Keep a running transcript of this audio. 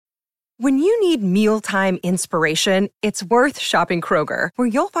When you need mealtime inspiration, it's worth shopping Kroger, where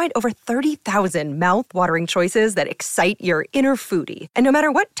you'll find over 30,000 mouth-watering choices that excite your inner foodie. And no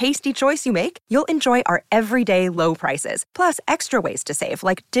matter what tasty choice you make, you'll enjoy our everyday low prices, plus extra ways to save,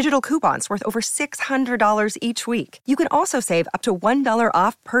 like digital coupons worth over $600 each week. You can also save up to $1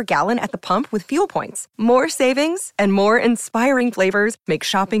 off per gallon at the pump with fuel points. More savings and more inspiring flavors make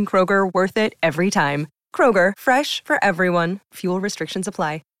shopping Kroger worth it every time. Kroger, fresh for everyone. Fuel restrictions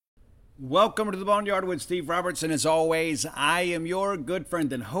apply. Welcome to the Boneyard with Steve Robertson. As always, I am your good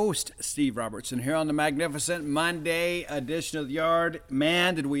friend and host, Steve Robertson, here on the magnificent Monday edition of the Yard.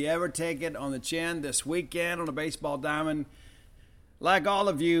 Man, did we ever take it on the chin this weekend on a baseball diamond. Like all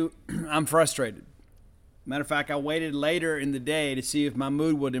of you, I'm frustrated. Matter of fact, I waited later in the day to see if my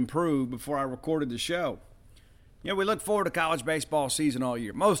mood would improve before I recorded the show. You know, we look forward to college baseball season all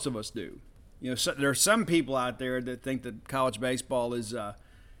year. Most of us do. You know, there are some people out there that think that college baseball is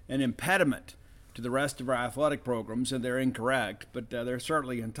an impediment to the rest of our athletic programs, and they're incorrect. But they're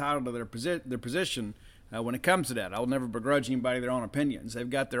certainly entitled to their position when it comes to that. I'll never begrudge anybody their own opinions. They've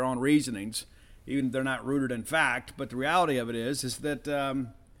got their own reasonings, even if they're not rooted in fact. But the reality of it is that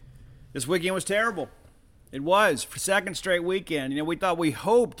this weekend was terrible. It was, for second straight weekend. You know, we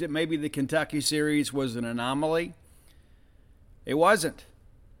hoped that maybe the Kentucky series was an anomaly. It wasn't.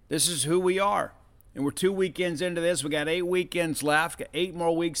 This is who we are. And we're 2 weekends into this. We got 8 weekends left, got 8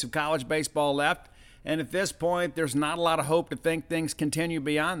 more weeks of college baseball left. And at this point, there's not a lot of hope to think things continue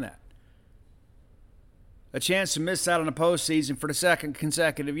beyond that. A chance to miss out on the postseason for the second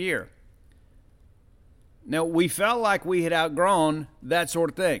consecutive year. Now, we felt like we had outgrown that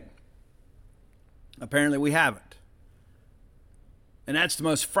sort of thing. Apparently, we haven't. And that's the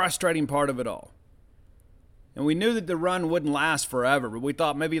most frustrating part of it all. And we knew that the run wouldn't last forever, but we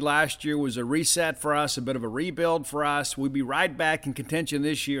thought maybe last year was a reset for us, a bit of a rebuild for us. We'd be right back in contention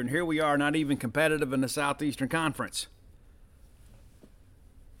this year, and here we are, not even competitive in the Southeastern Conference.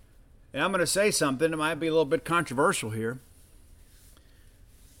 And I'm going to say something that might be a little bit controversial here.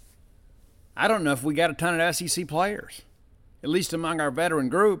 I don't know if we got a ton of SEC players, at least among our veteran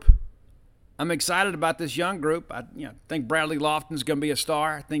group. I'm excited about this young group. I think Bradley Lofton's going to be a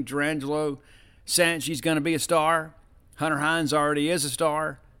star. I think Durangelo Sanchi's going to be a star. Hunter Hines already is a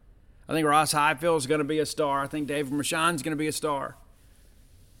star. I think Ross Highfield's going to be a star. I think David Mershon's going to be a star.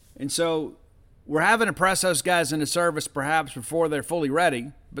 And so we're having to press those guys into service perhaps before they're fully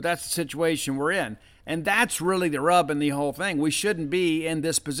ready, but that's the situation we're in. And that's really the rub in the whole thing. We shouldn't be in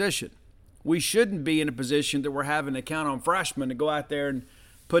this position. We shouldn't be in a position that we're having to count on freshmen to go out there and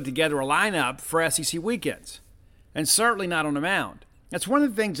put together a lineup for SEC weekends, and certainly not on the mound. That's one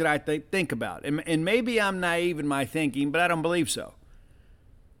of the things that I think about, and maybe I'm naive in my thinking, but I don't believe so.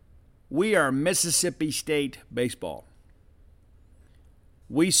 We are Mississippi State baseball.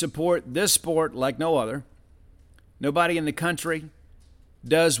 We support this sport like no other. Nobody in the country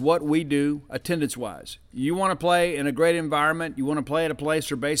does what we do attendance-wise. You want to play in a great environment, you want to play at a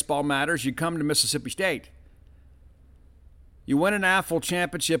place where baseball matters, you come to Mississippi State. You win an AFL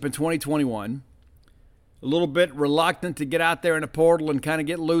championship in 2021. A little bit reluctant to get out there in a portal and kind of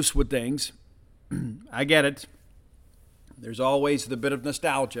get loose with things. I get it. There's always the bit of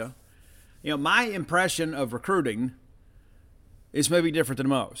nostalgia. You know, my impression of recruiting is maybe different than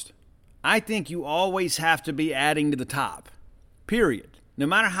most. I think you always have to be adding to the top, period. No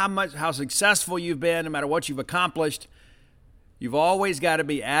matter how successful you've been, no matter what you've accomplished, you've always got to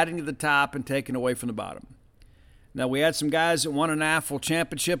be adding to the top and taking away from the bottom. Now, we had some guys that won an AFL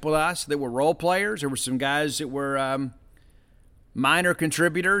championship with us that were role players. There were some guys that were minor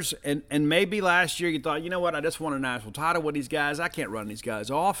contributors. And maybe last year you thought, you know what, I just won a national title with these guys. I can't run these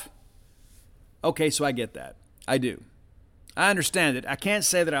guys off. Okay, so I get that. I do. I understand it. I can't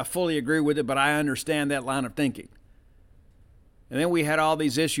say that I fully agree with it, but I understand that line of thinking. And then we had all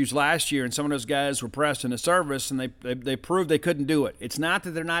these issues last year, and some of those guys were pressed into service, and they proved they couldn't do it. It's not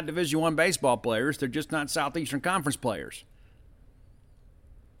that they're not Division I baseball players. They're just not Southeastern Conference players.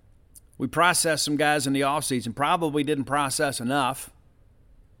 We processed some guys in the offseason, probably didn't process enough.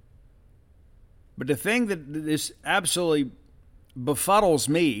 But the thing that this absolutely befuddles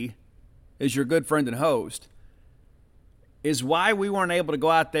me as your good friend and host is why we weren't able to go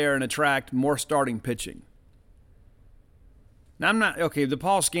out there and attract more starting pitching. Now, I'm not, okay, the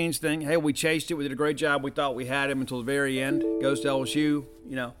Paul Skeens thing, hey, we chased it. We did a great job. We thought we had him until the very end. Goes to LSU,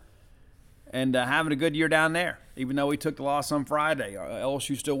 and having a good year down there, even though we took the loss on Friday.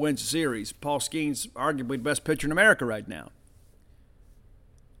 LSU still wins the series. Paul Skeens, arguably the best pitcher in America right now.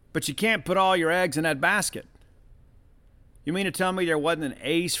 But you can't put all your eggs in that basket. You mean to tell me there wasn't an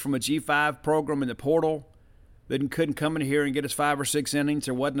ace from a G5 program in the portal that couldn't come in here and get us 5 or 6 innings.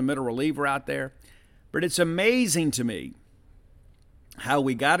 There wasn't a middle reliever out there. But it's amazing to me how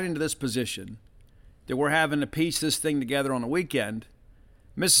we got into this position that we're having to piece this thing together on the weekend.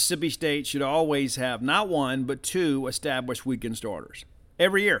 Mississippi State should always have not 1 but 2 established weekend starters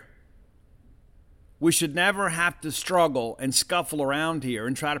every year. We should never have to struggle and scuffle around here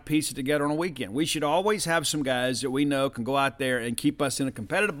and try to piece it together on a weekend. We should always have some guys that we know can go out there and keep us in a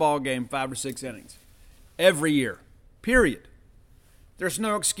competitive ball game 5 or 6 innings every year, period. There's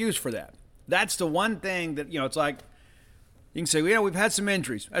no excuse for that. That's the one thing that, it's like you can say, we've had some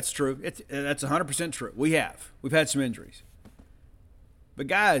injuries. That's true. That's 100% true. We have. We've had some injuries. But,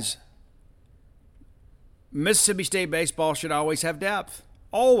 guys, Mississippi State baseball should always have depth.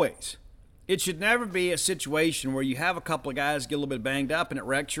 Always. It should never be a situation where you have a couple of guys get a little bit banged up and it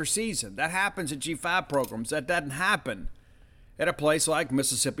wrecks your season. That happens at G5 programs. That doesn't happen at a place like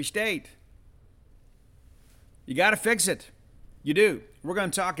Mississippi State. You got to fix it. You do. We're going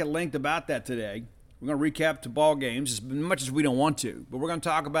to talk at length about that today. We're going to recap the ball games as much as we don't want to. But we're going to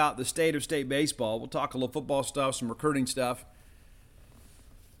talk about the state of state baseball. We'll talk a little football stuff, some recruiting stuff.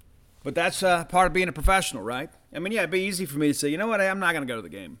 But that's part of being a professional, right? I mean, it'd be easy for me to say, you know what, I'm not going to go to the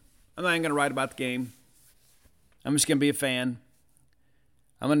game. I'm not even going to write about the game. I'm just going to be a fan.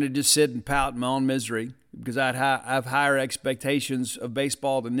 I'm going to just sit and pout in my own misery because I have higher expectations of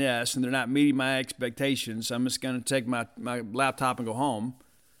baseball than this, and they're not meeting my expectations. So I'm just going to take my laptop and go home.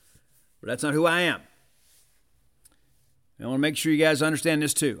 But that's not who I am. I want to make sure you guys understand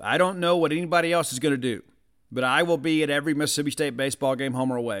this too. I don't know what anybody else is going to do, but I will be at every Mississippi State baseball game,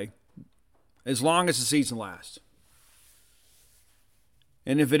 home or away, as long as the season lasts.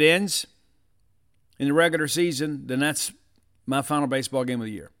 And if it ends in the regular season, then that's my final baseball game of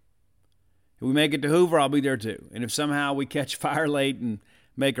the year. If we make it to Hoover, I'll be there too. And if somehow we catch fire late and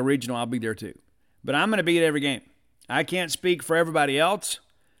make a regional, I'll be there too. But I'm going to be at every game. I can't speak for everybody else.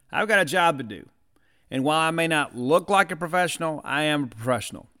 I've got a job to do. And while I may not look like a professional, I am a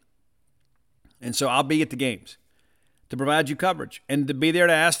professional. And so I'll be at the games to provide you coverage and to be there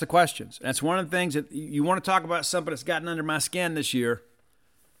to ask the questions. That's one of the things that you want to talk about, something that's gotten under my skin this year.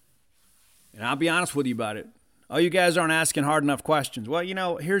 And I'll be honest with you about it. Oh, you guys aren't asking hard enough questions.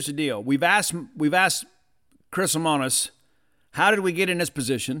 Well, here's the deal. We've asked Chris Lamonis, how did we get in this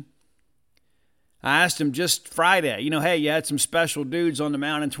position? I asked him just Friday, hey, you had some special dudes on the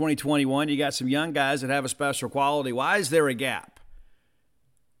mound in 2021. You got some young guys that have a special quality. Why is there a gap?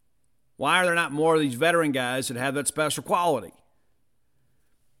 Why are there not more of these veteran guys that have that special quality?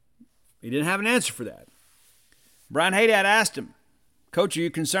 He didn't have an answer for that. Brian Haydad asked him, Coach, are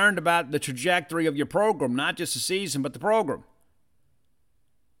you concerned about the trajectory of your program, not just the season, but the program?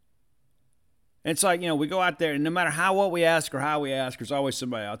 And it's like, we go out there, and no matter what we ask or how we ask, there's always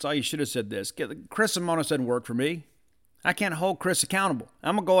somebody else. Oh, you should have said this. Chris Lamonis doesn't work for me. I can't hold Chris accountable.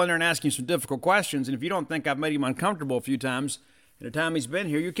 I'm going to go in there and ask him some difficult questions, and if you don't think I've made him uncomfortable a few times in the time he's been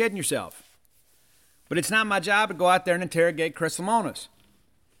here, you're kidding yourself. But it's not my job to go out there and interrogate Chris Lamonis.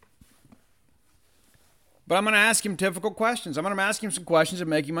 But I'm going to ask him difficult questions. I'm going to ask him some questions that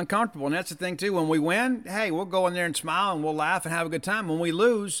make him uncomfortable. And that's the thing, too. When we win, hey, we'll go in there and smile and we'll laugh and have a good time. When we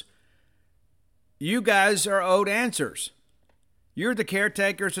lose, you guys are owed answers. You're the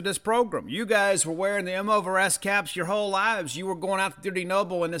caretakers of this program. You guys were wearing the M over S caps your whole lives. You were going out to Duty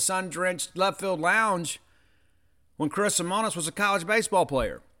Noble in the sun-drenched left field lounge when Chris Lamonis was a college baseball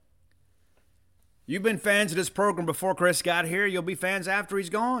player. You've been fans of this program before Chris got here. You'll be fans after he's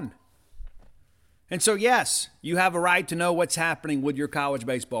gone. And so, yes, you have a right to know what's happening with your college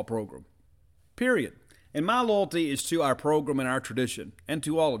baseball program, period. And my loyalty is to our program and our tradition and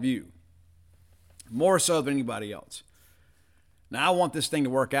to all of you, more so than anybody else. Now, I want this thing to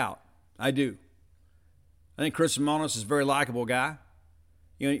work out. I do. I think Chris Lamonis is a very likable guy.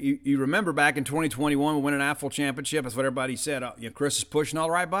 You remember back in 2021, we won an AFL championship. That's what everybody said. Chris is pushing all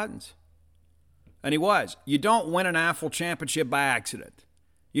the right buttons. And he was. You don't win an AFL championship by accident.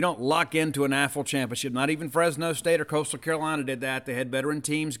 You don't luck into an AFL championship. Not even Fresno State or Coastal Carolina did that. They had veteran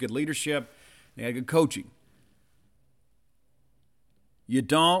teams, good leadership, they had good coaching. You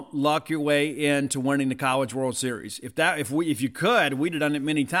don't luck your way into winning the College World Series. If you could, we'd have done it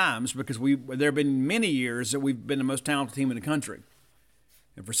many times because there have been many years that we've been the most talented team in the country.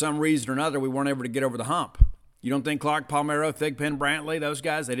 And for some reason or another, we weren't able to get over the hump. You don't think Clark, Palmero, Thigpen, Brantley, those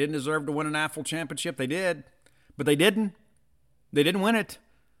guys, they didn't deserve to win an AFL championship? They did. But they didn't. They didn't win it.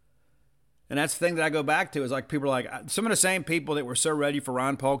 And that's the thing that I go back to is like people are like, some of the same people that were so ready for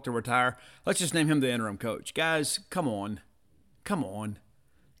Ron Polk to retire, let's just name him the interim coach. Guys, come on. Come on.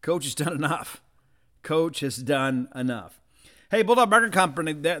 Coach has done enough. Coach has done enough. Hey, Bulldog Burger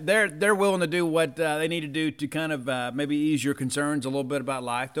Company, they're willing to do what they need to do to kind of maybe ease your concerns a little bit about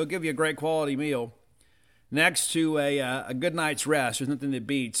life. They'll give you a great quality meal next to a good night's rest. There's nothing that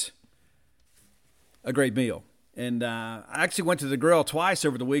beats a great meal. And I actually went to the grill twice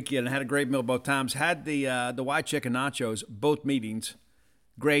over the weekend and had a great meal both times. Had the white chicken nachos, both meetings.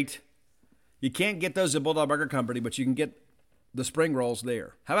 Great. You can't get those at Bulldog Burger Company, but you can get the spring rolls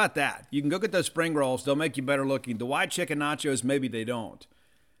there. How about that? You can go get those spring rolls. They'll make you better looking. The white chicken nachos, maybe they don't.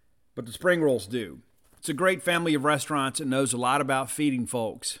 But the spring rolls do. It's a great family of restaurants that knows a lot about feeding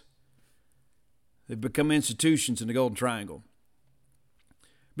folks. They've become institutions in the Golden Triangle.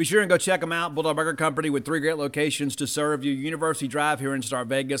 Be sure and go check them out. Bulldog Burger Company with 3 great locations to serve you. University Drive here in Star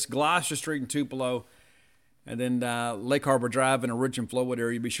Vegas, Gloucester Street in Tupelo, and then Lake Harbor Drive in the Ridge and Flowood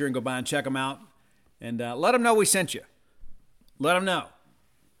area. Be sure and go by and check them out. And let them know we sent you. Let them know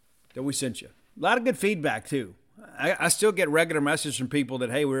that we sent you. A lot of good feedback, too. I still get regular messages from people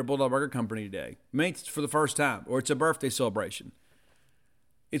that, hey, we're at Bulldog Burger Company today. Maybe it's for the first time, or it's a birthday celebration.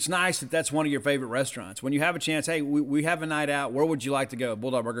 It's nice that that's one of your favorite restaurants. When you have a chance, hey, we have a night out. Where would you like to go?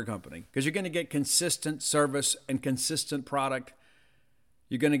 Bulldog Burger Company. Because you're going to get consistent service and consistent product.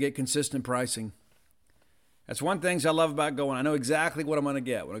 You're going to get consistent pricing. That's one of the things I love about going. I know exactly what I'm going to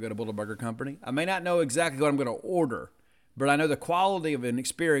get when I go to Bulldog Burger Company. I may not know exactly what I'm going to order, but I know the quality of an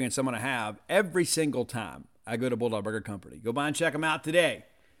experience I'm going to have every single time I go to Bulldog Burger Company. Go by and check them out today.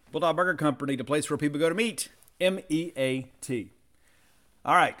 Bulldog Burger Company, the place where people go to meet. M-E-A-T.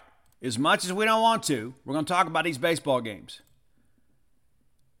 All right. As much as we don't want to, we're going to talk about these baseball games.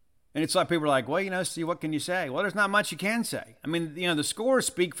 And it's like people are like, well, Steve, what can you say? Well, there's not much you can say. I mean, the scores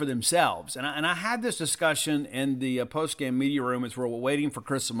speak for themselves. And I had this discussion in the post-game media room as we're waiting for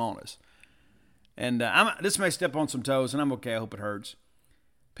Chris Simonis. And this may step on some toes, and I'm okay. I hope it hurts.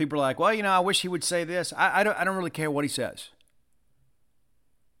 People are like, well, I wish he would say this. I don't really care what he says.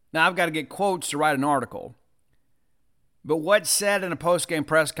 Now, I've got to get quotes to write an article. But what's said in a post-game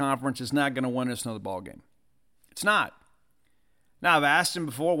press conference is not going to win us another ball game. It's not. Now, I've asked him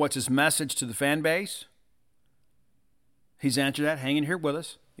before, what's his message to the fan base? He's answered that. Hang in here with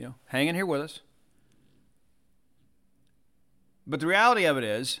us. Hang in here with us. But the reality of it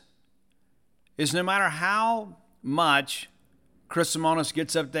is no matter how much Chris Simonis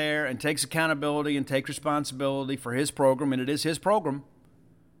gets up there and takes accountability and takes responsibility for his program, and it is his program,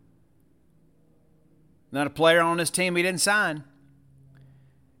 not a player on this team he didn't sign.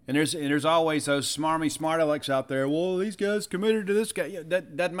 And there's always those smarmy smart alecks out there. Well, these guys committed to this guy. Yeah,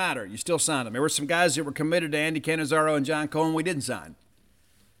 that doesn't matter. You still signed them. There were some guys that were committed to Andy Cannizaro and John Cohen we didn't sign.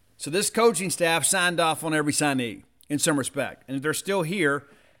 So this coaching staff signed off on every signee in some respect. And if they're still here,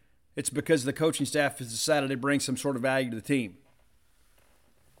 it's because the coaching staff has decided to bring some sort of value to the team.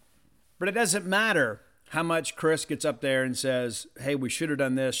 But it doesn't matter how much Chris gets up there and says, hey, we should have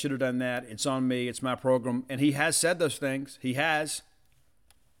done this, should have done that. It's on me. It's my program. And he has said those things. He has.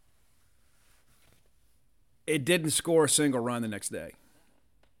 It didn't score a single run the next day.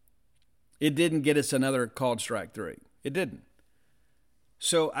 It didn't get us another called strike 3. It didn't.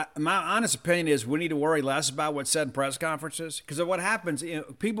 So my honest opinion is we need to worry less about what's said in press conferences, because what happens,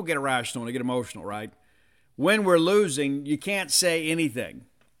 people get irrational and they get emotional, right? When we're losing, you can't say anything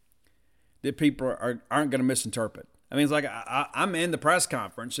that people aren't going to misinterpret. I mean, it's like I'm in the press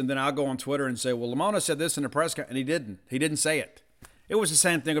conference, and then I'll go on Twitter and say, well, Lamona said this in the press conference, and he didn't. He didn't say it. It was the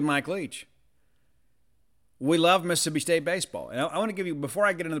same thing with Mike Leach. We love Mississippi State baseball. And I want to give you, before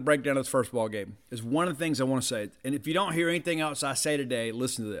I get into the breakdown of this first ball game, is one of the things I want to say. And if you don't hear anything else I say today,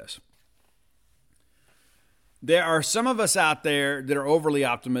 listen to this. There are some of us out there that are overly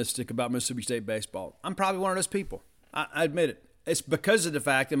optimistic about Mississippi State baseball. I'm probably one of those people. I admit it. It's because of the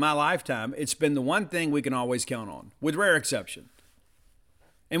fact in my lifetime, it's been the one thing we can always count on, with rare exception.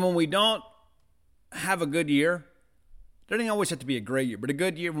 And when we don't have a good year, it doesn't always have to be a great year, but a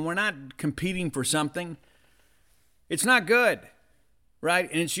good year, when we're not competing for something, it's not good, right?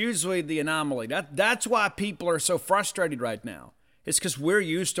 And it's usually the anomaly. That's why people are so frustrated right now. It's because we're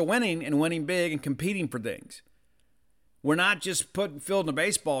used to winning and winning big and competing for things. We're not just fielding a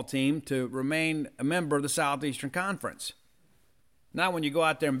baseball team to remain a member of the Southeastern Conference. Not when you go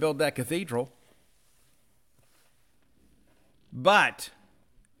out there and build that cathedral. But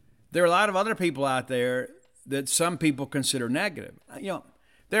there are a lot of other people out there that some people consider negative.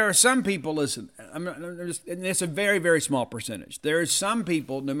 There are some people, listen, and it's a very, very small percentage. There are some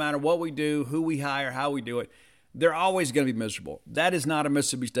people, no matter what we do, who we hire, how we do it, they're always going to be miserable. That is not a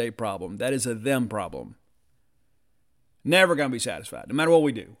Mississippi State problem. That is a them problem. Never going to be satisfied, no matter what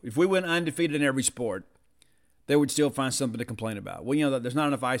we do. If we went undefeated in every sport, they would still find something to complain about. Well, there's not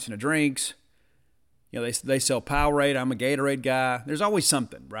enough ice in the drinks. They sell Powerade. I'm a Gatorade guy. There's always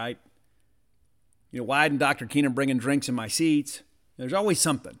something, right? Why didn't Dr. Keenan bringing drinks in my seats? There's always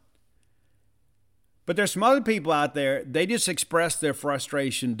something. But there's some other people out there, they just express their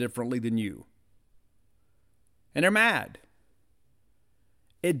frustration differently than you. And they're mad.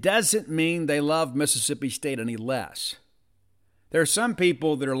 It doesn't mean they love Mississippi State any less. There are some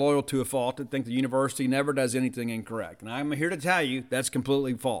people that are loyal to a fault that think the university never does anything incorrect. And I'm here to tell you that's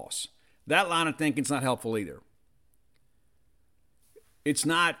completely false. That line of thinking is not helpful either. It's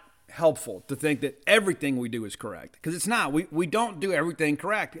not helpful to think that everything we do is correct, because it's not. We don't do everything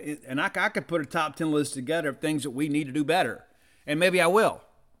correct. And I could put a top 10 list together of things that we need to do better. And maybe I will.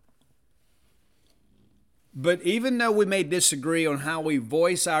 But even though we may disagree on how we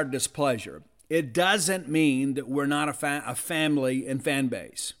voice our displeasure, it doesn't mean that we're not a family and fan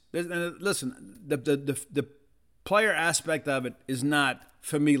base. Listen, the player aspect of it is not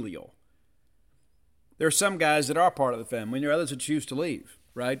familial. There are some guys that are part of the family, and there are others that choose to leave,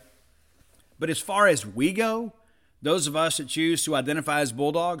 right? But as far as we go, those of us that choose to identify as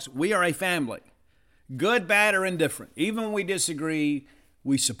Bulldogs, we are a family. Good, bad, or indifferent. Even when we disagree,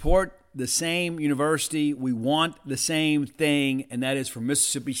 we support the same university. We want the same thing, and that is for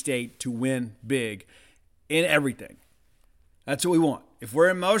Mississippi State to win big in everything. That's what we want. If we're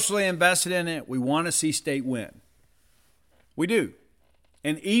emotionally invested in it, we want to see State win. We do.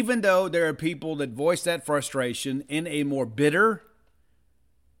 And even though there are people that voice that frustration in a more bitter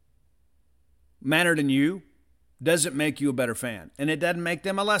manner than you, doesn't make you a better fan. And it doesn't make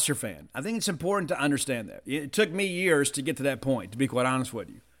them a lesser fan. I think it's important to understand that. It took me years to get to that point, to be quite honest with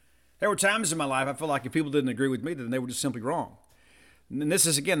you. There were times in my life I felt like if people didn't agree with me, then they were just simply wrong. And this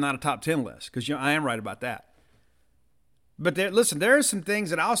is, again, not a top 10 list, because I am right about that. But listen, there are some things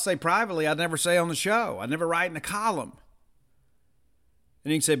that I'll say privately I'd never say on the show. I'd never write in a column.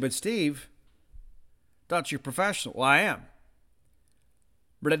 And you can say, but Steve, I thought you're professional. Well, I am.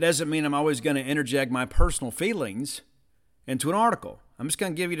 But it doesn't mean I'm always going to interject my personal feelings into an article. I'm just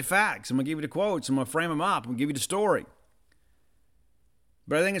going to give you the facts. I'm going to give you the quotes. I'm going to frame them up. I'm going to give you the story.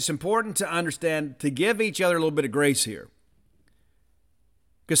 But I think it's important to understand, to give each other a little bit of grace here.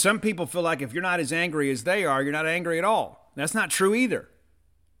 Because some people feel like if you're not as angry as they are, you're not angry at all. That's not true either.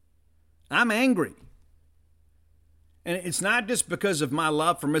 I'm angry. And it's not just because of my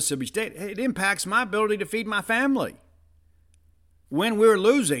love for Mississippi State. It impacts my ability to feed my family. When we're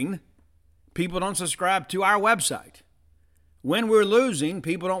losing, people don't subscribe to our website. When we're losing,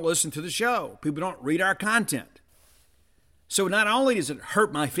 people don't listen to the show. People don't read our content. So not only does it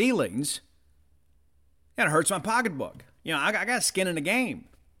hurt my feelings, it hurts my pocketbook. I got skin in the game.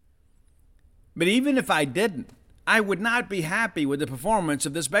 But even if I didn't, I would not be happy with the performance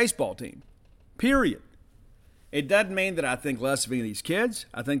of this baseball team. Period. It doesn't mean that I think less of any of these kids.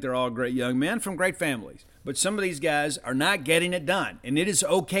 I think they're all great young men from great families. But some of these guys are not getting it done, and it is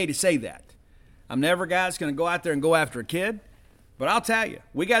okay to say that. I'm never a guy that's going to go out there and go after a kid, but I'll tell you,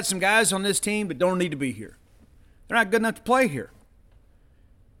 we got some guys on this team that don't need to be here. They're not good enough to play here.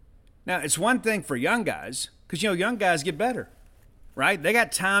 Now, it's one thing for young guys, because, young guys get better, right? They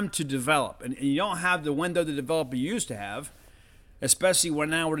got time to develop, and you don't have the window to develop you used to have, especially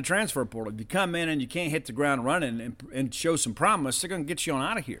when now we're the transfer portal. If you come in and you can't hit the ground running and show some promise, they're going to get you on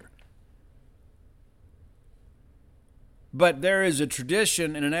out of here. But there is a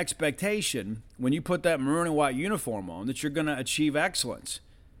tradition and an expectation when you put that maroon and white uniform on that you're going to achieve excellence.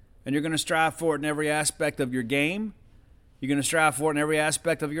 And you're going to strive for it in every aspect of your game. You're going to strive for it in every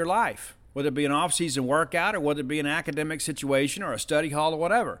aspect of your life, whether it be an off-season workout or whether it be an academic situation or a study hall or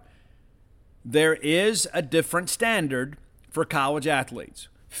whatever. There is a different standard for college athletes.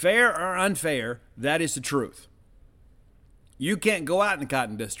 Fair or unfair, that is the truth. You can't go out in the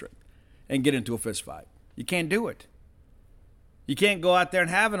Cotton District and get into a fist fight. You can't do it. You can't go out there and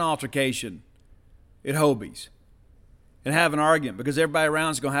have an altercation at Hobie's and have an argument because everybody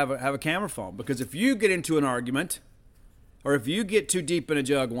around is going to have a camera phone. Because if you get into an argument or if you get too deep in a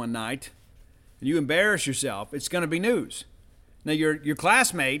jug one night and you embarrass yourself, it's going to be news. Now, your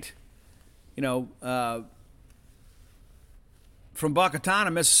classmate, from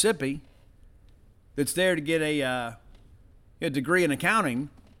Buckatawna, Mississippi, that's there to get a degree in accounting,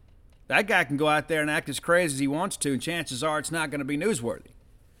 that guy can go out there and act as crazy as he wants to, and chances are it's not going to be newsworthy.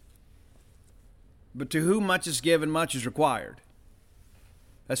 But to whom much is given, much is required.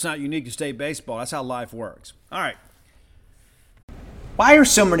 That's not unique to state baseball. That's how life works. All right. Why are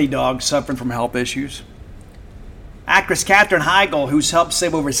so many dogs suffering from health issues? Actress Katherine Heigl, who's helped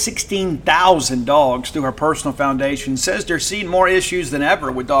save over 16,000 dogs through her personal foundation, says they're seeing more issues than ever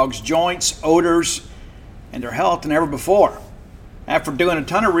with dogs' joints, odors, and their health than ever before. After doing a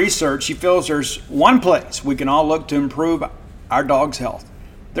ton of research, she feels there's one place we can all look to improve our dog's health: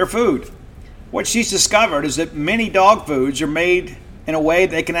 their food. What she's discovered is that many dog foods are made in a way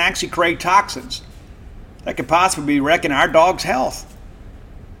that can actually create toxins that could possibly be wrecking our dog's health.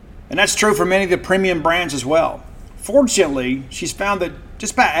 And that's true for many of the premium brands as well. Fortunately, she's found that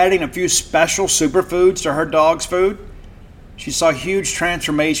just by adding a few special superfoods to her dog's food, she saw huge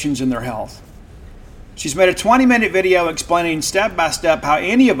transformations in their health. She's made a 20-minute video explaining step by step how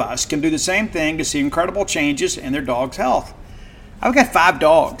any of us can do the same thing to see incredible changes in their dog's health. I've got 5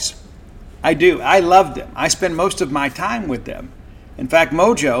 dogs. I do. I love them. I spend most of my time with them. In fact,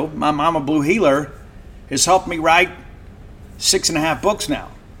 Mojo, my Mama Blue Healer, has helped me write 6.5 books now.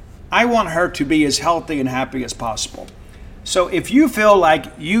 I want her to be as healthy and happy as possible. So if you feel like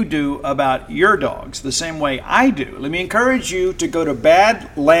you do about your dogs the same way I do, let me encourage you to go to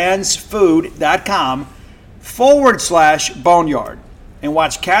badlandsfood.com/boneyard and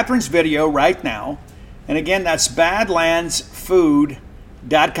watch Catherine's video right now. And again, that's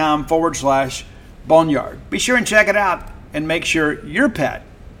badlandsfood.com/boneyard. Be sure and check it out and make sure your pet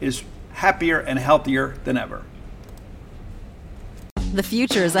is happier and healthier than ever. The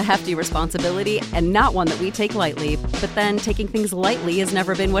future is a hefty responsibility and not one that we take lightly. But then taking things lightly has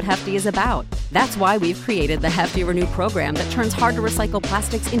never been what Hefty is about. That's why we've created the Hefty Renew program that turns hard-to-recycle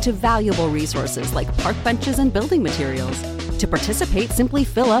plastics into valuable resources like park benches and building materials. To participate, simply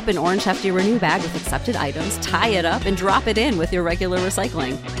fill up an orange Hefty Renew bag with accepted items, tie it up, and drop it in with your regular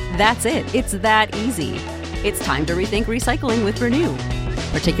recycling. That's it. It's that easy. It's time to rethink recycling with Renew.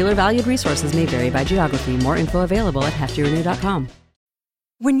 Particular valued resources may vary by geography. More info available at heftyrenew.com.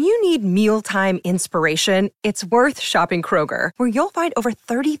 When you need mealtime inspiration, it's worth shopping Kroger, where you'll find over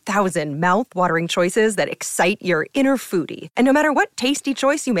 30,000 mouth-watering choices that excite your inner foodie. And no matter what tasty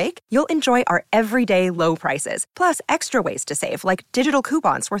choice you make, you'll enjoy our everyday low prices, plus extra ways to save, like digital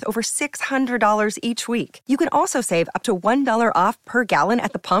coupons worth over $600 each week. You can also save up to $1 off per gallon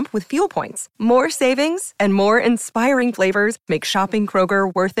at the pump with fuel points. More savings and more inspiring flavors make shopping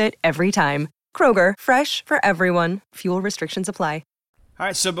Kroger worth it every time. Kroger, fresh for everyone. Fuel restrictions apply. All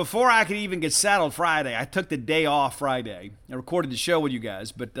right, so before I could even get saddled Friday, I took the day off Friday. I recorded the show with you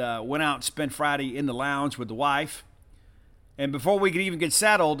guys, but went out and spent Friday in the lounge with the wife. And before we could even get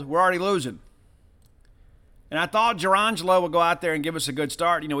settled, we're already losing. And I thought Gerangelo would go out there and give us a good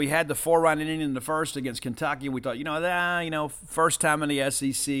start. You know, we had the 4-run inning in the first against Kentucky. We thought, first time in the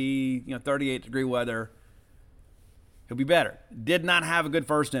SEC, 38-degree weather, he'll be better. Did not have a good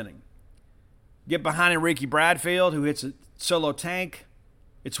first inning. Get behind Enrique Bradfield, who hits a solo tank.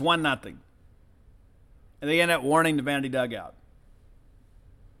 It's 1-0. And they end up warning the Vandy dugout.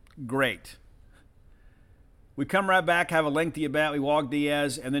 Great. We come right back, have a lengthy at bat. We walk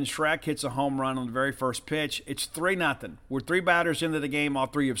Diaz, and then Shrek hits a home run on the very first pitch. It's 3-0. We're 3 batters into the game. All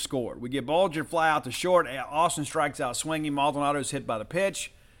 3 have scored. We get Bolger fly out to short. Austin strikes out swinging. Maldonado's hit by the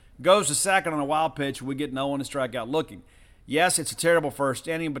pitch. Goes to second on a wild pitch. We get no one to strike out looking. Yes, it's a terrible first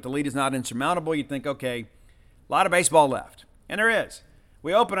inning, but the lead is not insurmountable. You think, okay, a lot of baseball left. And there is.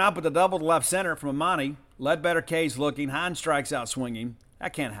 We open up with a double to left center from Amani. Ledbetter K's looking. Hines strikes out swinging.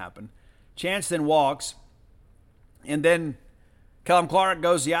 That can't happen. Chance then walks. And then Callum Clark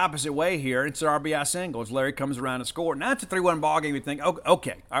goes the opposite way here. It's an RBI single as Larry comes around and scores. Now it's a 3-1 ball game. You think, oh,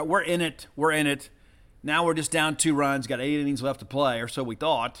 okay, all right, we're in it. We're in it. Now we're just down 2 runs. Got 8 innings left to play, or so we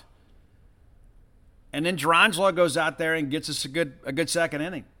thought. And then Gerangelo goes out there and gets us a good second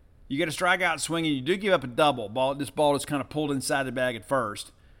inning. You get a strikeout swinging. You do give up a double. This ball is kind of pulled inside the bag at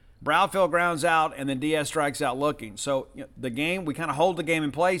first. Brownfield grounds out, and then Diaz strikes out looking. So the game, we kind of hold the game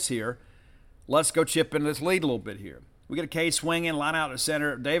in place here. Let's go chip into this lead a little bit here. We get a K swinging, line out to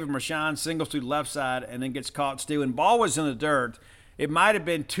center. David Mershon singles to the left side and then gets caught stealing. Ball was in the dirt. It might have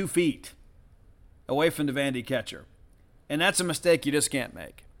been 2 feet away from the Vandy catcher. And that's a mistake you just can't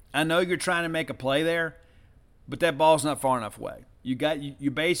make. I know you're trying to make a play there, but that ball's not far enough away.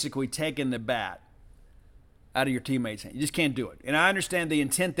 You basically taking the bat out of your teammate's hand. You just can't do it. And I understand the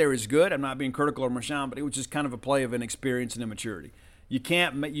intent there is good. I'm not being critical of Mershon, but it was just kind of a play of inexperience and immaturity. You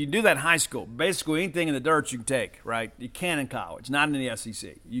do that in high school. Basically anything in the dirt you can take, right? You can in college, not in the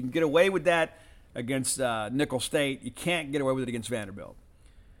SEC. You can get away with that against Nicholls State. You can't get away with it against Vanderbilt.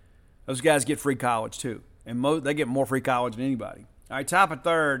 Those guys get free college too. And they get more free college than anybody. All right, top of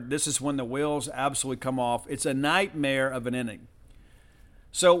third, this is when the wheels absolutely come off. It's a nightmare of an inning.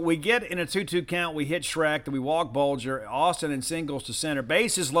 So we get in a 2-2 count. We hit Shrek. Then we walk Bolger. Austin and singles to center.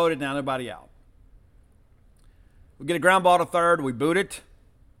 Bases loaded, now nobody out. We get a ground ball to third. We boot it.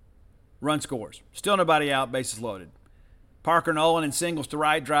 Run scores. Still nobody out. Bases loaded. Parker Nolan and singles to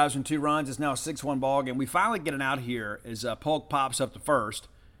right, drives in 2 runs. It's now a 6-1 ball game. We finally get an out here as Polk pops up to first,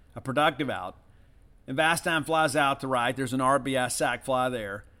 a productive out. And Vastine flies out to right. There's an RBI sac fly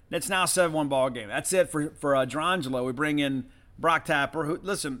there. And it's now a 7-1 ball game. That's it for Drangelo. We bring in Brock Tapper, who,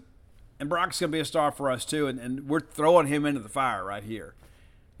 listen, and Brock's going to be a star for us too, and we're throwing him into the fire right here.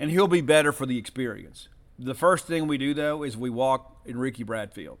 And he'll be better for the experience. The first thing we do, though, is we walk Enrique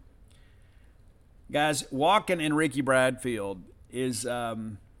Bradfield. Guys, walking Enrique Bradfield is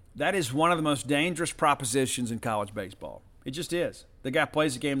that is one of the most dangerous propositions in college baseball. It just is. The guy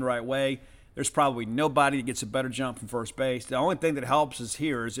plays the game the right way. There's probably nobody that gets a better jump from first base. The only thing that helps us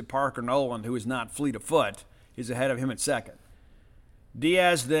here is that Parker Nolan, who is not fleet of foot, is ahead of him at second.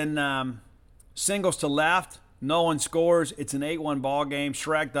 Diaz then singles to left. Nolan scores. It's an 8-1 ball game.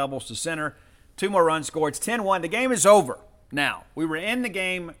 Shrek doubles to center. 2 more runs scored. It's 10-1. The game is over now. We were in the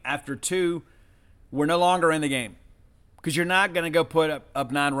game after 2. We're no longer in the game because you're not going to go put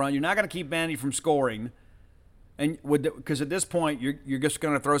up 9 runs. You're not going to keep Vandy from scoring, and because at this point you're just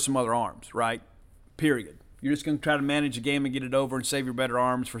going to throw some other arms, right? Period. You're just going to try to manage the game and get it over and save your better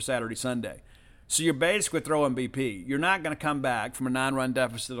arms for Saturday, Sunday. So you're basically throwing BP. You're not going to come back from a 9-run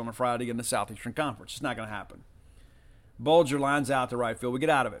deficit on a Friday in the Southeastern Conference. It's not going to happen. Bulger lines out to right field. We get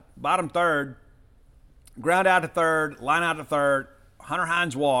out of it. Bottom third, ground out to third, line out to third. Hunter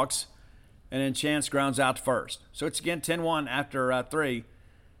Hines walks. And then Chance grounds out to first. So it's again 10-1 after 3.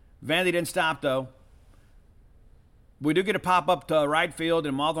 Vandy didn't stop, though. We do get a pop-up to right field,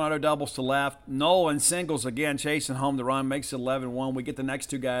 and Maldonado doubles to left. Nolan singles again, chasing home the run, makes it 11-1. We get the next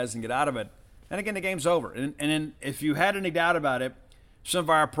 2 guys and get out of it. And again, the game's over. And then if you had any doubt about it, some of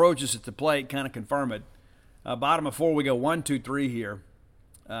our approaches at the plate kind of confirm it. Bottom of 4, we go 1-2-3 here.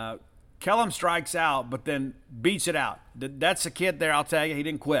 Kellum strikes out, but then beats it out. That's a kid there, I'll tell you, he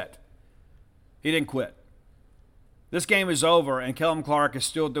didn't quit. He didn't quit. This game is over, and Kellum Clark is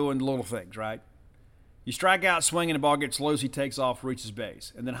still doing the little things, right? You strike out swinging, the ball gets loose, he takes off, reaches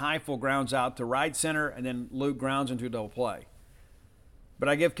base. And then Heifel grounds out to right center, and then Luke grounds into a double play. But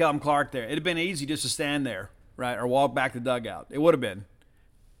I give Kellum Clark there. It would have been easy just to stand there, right, or walk back to the dugout. It would have been.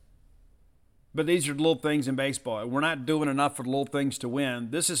 But these are the little things in baseball. We're not doing enough for the little things to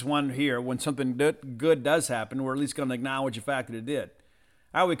win. This is one here, when something good does happen, we're at least going to acknowledge the fact that it did.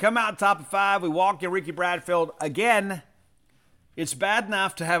 All right, we come out top of 5. We walk Enrique Bradfield. Again, it's bad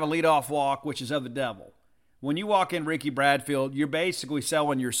enough to have a leadoff walk, which is of the devil. When you walk Enrique Bradfield, you're basically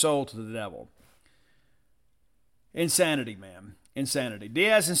selling your soul to the devil. Insanity, man. Insanity.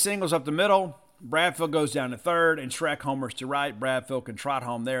 Diaz and singles up the middle. Bradfield goes down to third, and Shrek homers to right. Bradfield can trot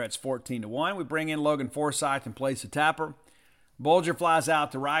home there. It's 14-1. We bring in Logan Forsythe in place of Tapper. Bulger flies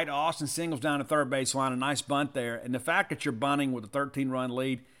out to right. Austin singles down to third baseline. A nice bunt there. And the fact that you're bunting with a 13-run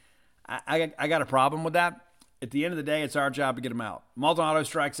lead, I got a problem with that. At the end of the day, it's our job to get him out. Maldonado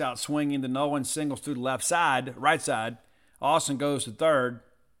strikes out swinging. The Nolan singles to the left side, right side. Austin goes to third.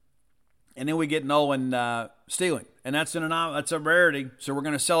 And then we get Nolan stealing. And that's a rarity, so we're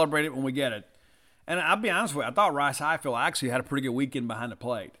going to celebrate it when we get it. And I'll be honest with you, I thought Rice Highfield actually had a pretty good weekend behind the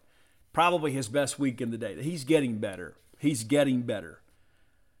plate. Probably his best weekend to date. He's getting better. He's getting better.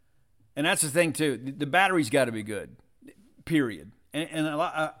 And that's the thing, too. The battery's got to be good, period. And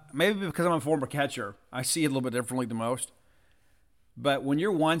maybe because I'm a former catcher, I see it a little bit differently than most. But when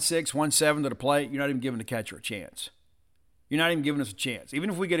you're 1-6, 1-7 to the plate, you're not even giving the catcher a chance. You're not even giving us a chance. Even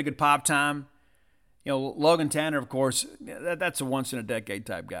if we get a good pop time, Logan Tanner, of course, that's a once-in-a-decade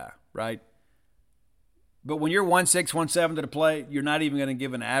type guy, right? But when you're 1-6, 1-7 to the plate, you're not even going to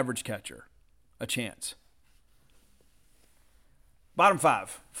give an average catcher a chance. Bottom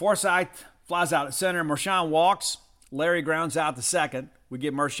 5. Forsythe flies out at center. Mershon walks. Larry grounds out to second. We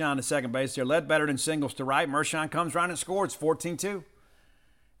get Mershon to second base there. Ledbetter then singles to right. Mershon comes around and scores 14-2. And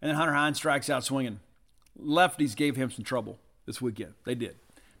then Hunter Hines strikes out swinging. Lefties gave him some trouble this weekend. They did.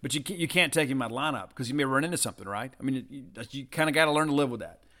 But you can't take him out of the lineup because you may run into something, right? I mean, you kind of got to learn to live with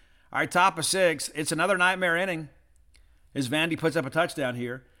that. All right, top of 6. It's another nightmare inning as Vandy puts up a touchdown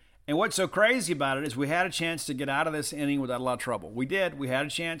here. And what's so crazy about it is we had a chance to get out of this inning without a lot of trouble. We did. We had a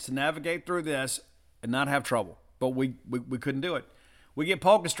chance to navigate through this and not have trouble. But we couldn't do it. We get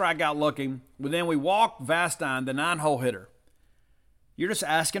Polk to strike out looking. But then we walk Vastine, the 9-hole hitter. You're just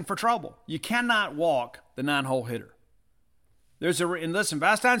asking for trouble. You cannot walk the 9-hole hitter. And listen,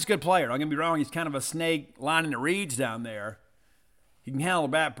 Vastine's a good player. Don't get me wrong. He's kind of a snake lining the reeds down there. He can handle the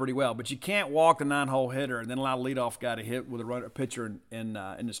bat pretty well, but you can't walk the 9-hole hitter and then allow a leadoff guy to hit with a pitcher in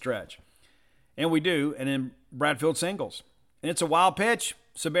the stretch. And we do, and then Bradfield singles. And it's a wild pitch,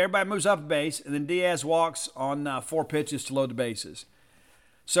 so everybody moves up a base, and then Diaz walks on 4 pitches to load the bases.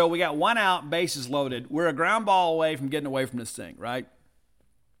 So we got 1 out, bases loaded. We're a ground ball away from getting away from this thing, right?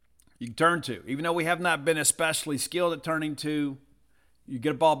 You can turn 2. Even though we have not been especially skilled at turning 2, you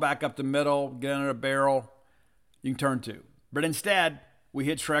get a ball back up the middle, get under a barrel, you can turn 2. But instead, we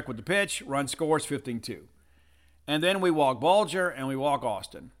hit Shrek with the pitch, run scores 15-2. And then we walk Bulger and we walk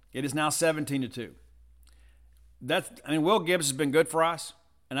Austin. It is now 17-2. Will Gibbs has been good for us.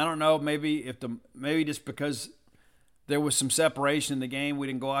 And I don't know, maybe just because there was some separation in the game, we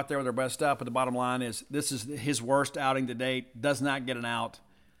didn't go out there with our best stuff. But the bottom line is, this is his worst outing to date. Does not get an out.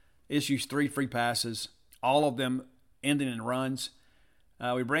 Issues 3 free passes, all of them ending in runs.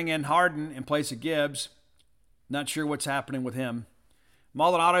 We bring in Harden in place of Gibbs. Not sure what's happening with him.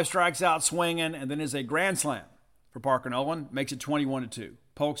 Maldonado strikes out swinging, and then is a grand slam for Parker Nolan. Makes it 21-2.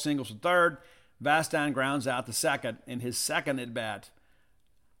 Polk singles to third. Vastine grounds out to second in his second at-bat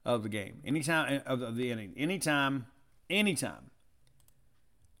of the game. Anytime of the inning. Anytime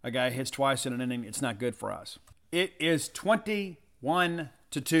a guy hits twice in an inning, it's not good for us. It is 21-2.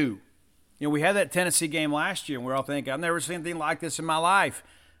 We had that Tennessee game last year, and we're all thinking, I've never seen anything like this in my life.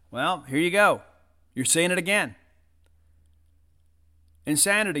 Well, here you go. You're seeing it again.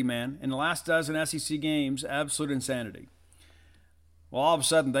 Insanity, man. In the last dozen SEC games, absolute insanity. Well, all of a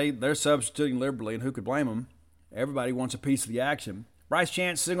sudden, they're substituting liberally, and who could blame them? Everybody wants a piece of the action. Bryce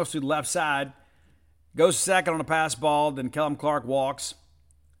Chance singles to the left side, goes second on a pass ball, then Kellum Clark walks.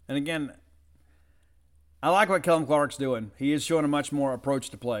 And again, I like what Kellum Clark's doing. He is showing a much more approach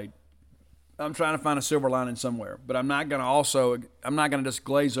to play. I'm trying to find a silver lining somewhere, but I'm not going to just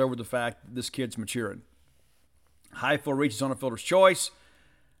glaze over the fact that this kid's maturing. Heifel reaches on a fielder's choice.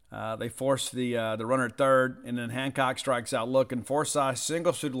 They force the runner at third, and then Hancock strikes out looking. Forsythe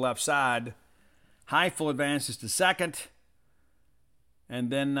singles to the left side. Heifel advances to second,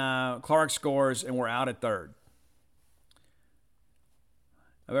 and then Clark scores, and we're out at third.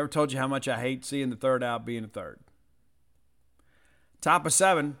 I've ever told you how much I hate seeing the third out being the third. Top of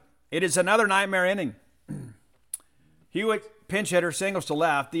 7. It is another nightmare inning. Hewitt, pinch hitter, singles to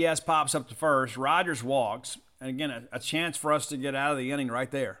left. Diaz pops up to first. Rogers walks. And again, a chance for us to get out of the inning right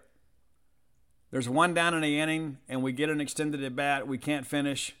there. There's 1 down in the inning, and we get an extended at bat. We can't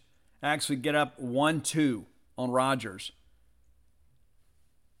finish. Actually get up 1-2 on Rogers.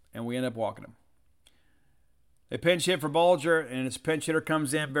 And we end up walking him. They pinch hit for Bulger, and his pinch hitter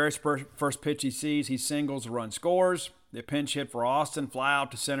comes in. Very first pitch he sees, he singles, the run scores. They pinch hit for Austin, fly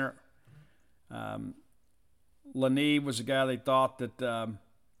out to center. Laneve was a guy they thought that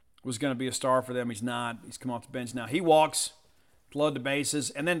was going to be a star for them. He's not. He's come off the bench now. He walks to load the bases.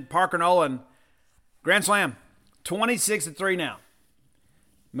 And then Parker Nolan, grand slam, 26-3 now.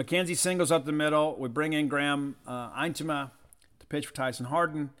 McKenzie singles up the middle. We bring in Graham Eintema to pitch for Tyson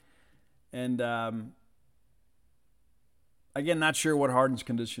Harden. And again, not sure what Harden's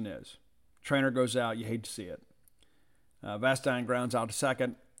condition is. Trainer goes out. You hate to see it. Vastine grounds out to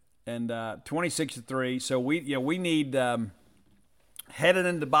second. And 26-3. So we need headed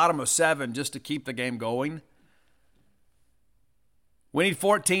into the bottom of 7 just to keep the game going. We need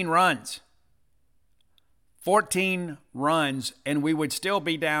 14 runs. 14 runs, and we would still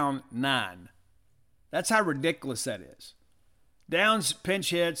be down 9. That's how ridiculous that is. Downs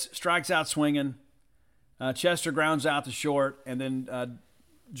pinch hits, strikes out swinging. Chester grounds out to short, and then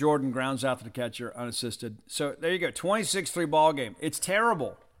Jordan grounds out to the catcher unassisted. So there you go, 26-3 ball game. It's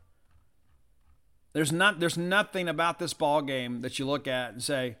terrible. There's nothing about this ball game that you look at and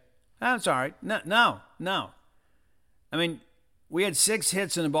say, oh, it's all right. No. I mean, we had 6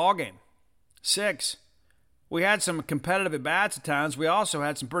 hits in the ball game. 6. We had some competitive at-bats at times. We also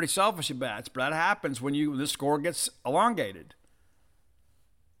had some pretty selfish at-bats, but that happens when the score gets elongated.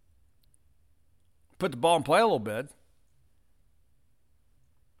 Put the ball in play a little bit.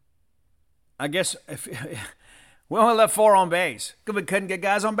 I guess if we only left 4 on base because we couldn't get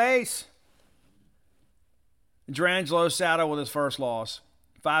guys on base. Drangelo sat out with his first loss.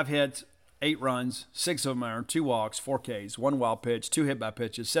 5 hits, 8 runs, 6 of them earned, 2 walks, 4 Ks, 1 wild pitch, 2 hit by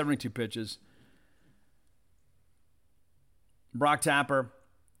pitches, 72 pitches. Brock Tapper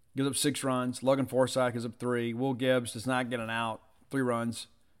gives up 6 runs. Logan Forsythe gives up 3. Will Gibbs does not get an out, 3 runs.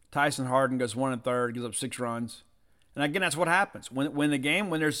 Tyson Harden goes 1 1/3, gives up 6 runs. And again, that's what happens. When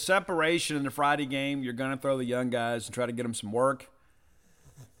there's separation in the Friday game, you're going to throw the young guys and try to get them some work.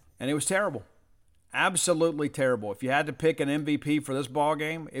 And it was terrible. Absolutely terrible. If you had to pick an MVP for this ball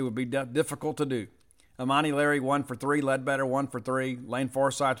game, it would be difficult to do. Amani Larry 1 for 3, Ledbetter 1 for 3, Lane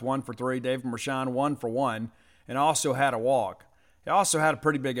Forsythe 1 for 3, David Mershon 1 for 1, and also had a walk. He also had a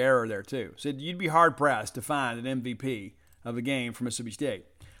pretty big error there too. So you'd be hard pressed to find an MVP of the game for Mississippi State.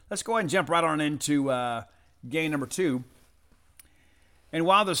 Let's go ahead and jump right on into game number 2. And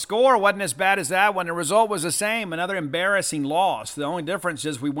while the score wasn't as bad as that one, the result was the same, another embarrassing loss. The only difference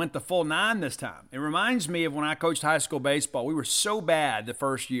is we went the full 9 this time. It reminds me of when I coached high school baseball. We were so bad the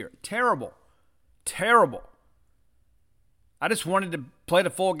first year. Terrible. Terrible. I just wanted to play the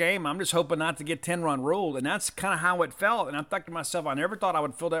full game. I'm just hoping not to get 10-run ruled. And that's kind of how it felt. And I thought to myself, I never thought I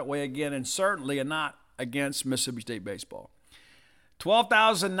would feel that way again, and certainly not against Mississippi State baseball.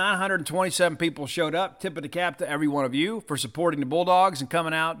 12,927 people showed up. Tip of the cap to every one of you for supporting the Bulldogs and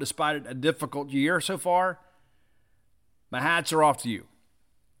coming out despite a difficult year so far. My hats are off to you.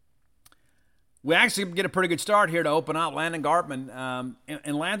 We actually get a pretty good start here to open up. Landon Gartman.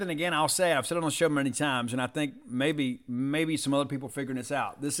 And Landon, again, I'll say, I've said it on the show many times, and I think maybe some other people figuring this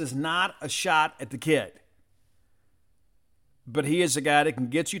out. This is not a shot at the kid. But he is a guy that can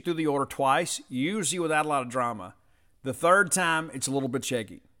get you through the order twice, usually without a lot of drama. The third time, it's a little bit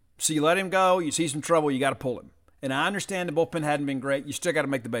shaky. So you let him go, you see some trouble, you got to pull him. And I understand the bullpen hadn't been great. You still got to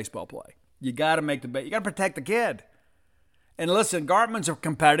make the baseball play. You got to you got to protect the kid. And listen, Gartman's a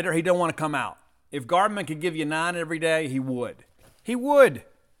competitor. He don't want to come out. If Gartman could give you 9 every day, he would. He would.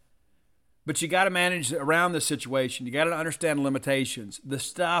 But you got to manage around this situation. You got to understand the limitations. The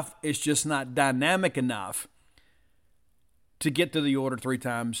stuff is just not dynamic enough to get to the order 3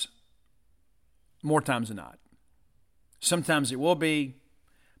 times, more times than not. Sometimes it will be.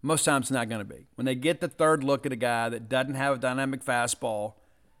 Most times it's not going to be. When they get the third look at a guy that doesn't have a dynamic fastball,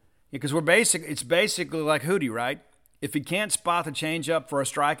 because it's basically like Hootie, right? If he can't spot the changeup for a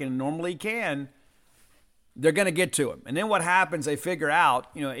strike, and normally he can, they're going to get to him. And then what happens, they figure out,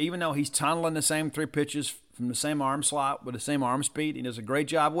 even though he's tunneling the same 3 pitches from the same arm slot with the same arm speed, he does a great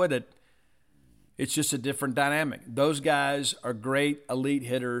job with it. It's just a different dynamic. Those guys are great elite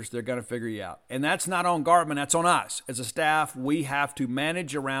hitters. They're going to figure you out. And that's not on Gartman. That's on us. As a staff, we have to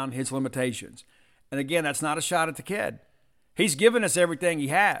manage around his limitations. And again, that's not a shot at the kid. He's given us everything he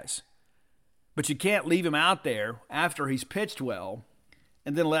has. But you can't leave him out there after he's pitched well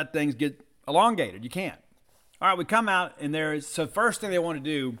and then let things get elongated. You can't. All right, we come out, and so first thing they want to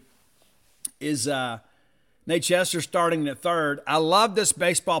do is Nate Chester starting at third. I love this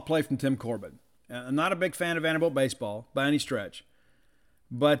baseball play from Tim Corbin. I'm not a big fan of Vanderbilt baseball by any stretch.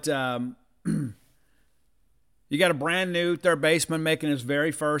 But you got a brand new third baseman making his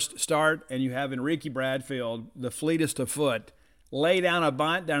very first start, and you have Enrique Bradfield, the fleetest of foot, lay down a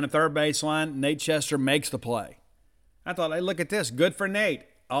bunt down the third baseline. Nate Chester makes the play. I thought, hey, look at this. Good for Nate.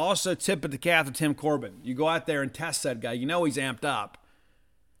 Also, tip of the cap to Tim Corbin. You go out there and test that guy. You know he's amped up.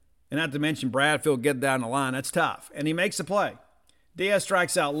 And not to mention Bradfield get down the line. That's tough. And he makes the play. Diaz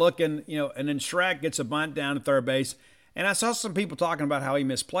strikes out looking, and then Shrek gets a bunt down to third base. And I saw some people talking about how he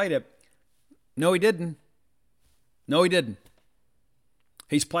misplayed it. No, he didn't. No, he didn't.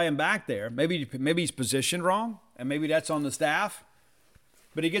 He's playing back there. Maybe he's positioned wrong, and maybe that's on the staff.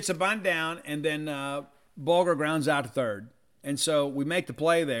 But he gets a bunt down, and then Bulger grounds out to third. And so we make the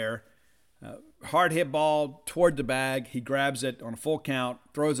play there. Hard hit ball toward the bag. He grabs it on a full count,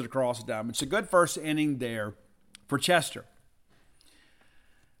 throws it across the diamond. It's a good first inning there for Chester.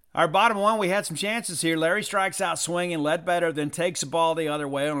 Our bottom one, we had some chances here. Larry strikes out swinging. Ledbetter then takes the ball the other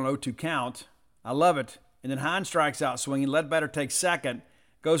way on an 0-2 count. I love it. And then Hines strikes out swinging. Ledbetter takes second,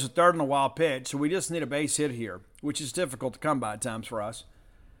 goes to third on a wild pitch. So we just need a base hit here, which is difficult to come by at times for us.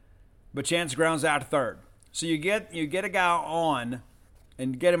 But Chance grounds out to third. So you get a guy on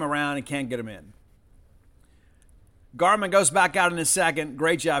and get him around and can't get him in. Gartman goes back out in the second.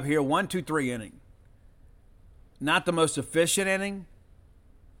 Great job here. 1-2-3 inning. Not the most efficient inning,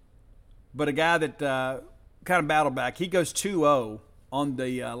 but a guy that kind of battled back. He goes 2-0 on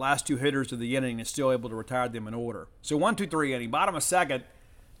the last 2 hitters of the inning and is still able to retire them in order. So 1-2-3 inning. Bottom of second,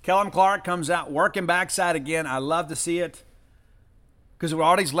 Kellum Clark comes out working backside again. I love to see it because with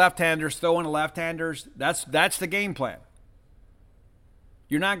all these left-handers throwing to left-handers, that's the game plan.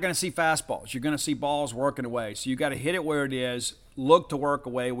 You're not going to see fastballs. You're going to see balls working away. So you got to hit it where it is, look to work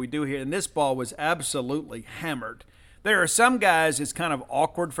away. We do here, and this ball was absolutely hammered. There are some guys, it's kind of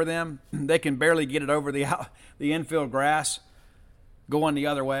awkward for them. They can barely get it over the infield grass going the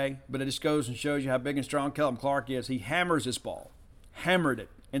other way, but it just goes and shows you how big and strong Kellum Clark is. He hammers this ball, hammered it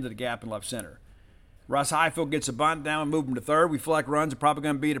into the gap in left center. Russ Highfield gets a bunt down and moved him to third. We feel like runs are probably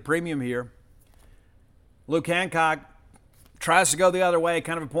going to be at a premium here. Luke Hancock tries to go the other way,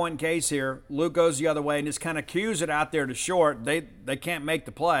 kind of a point in case here. Luke goes the other way and just kind of cues it out there to short. They can't make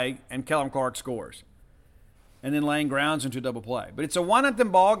the play, and Kellum Clark scores. And then Lane grounds into a double play. But it's a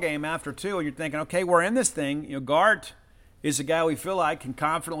 1-0 ball game after 2, and you're thinking, okay, we're in this thing. Gart is a guy we feel like can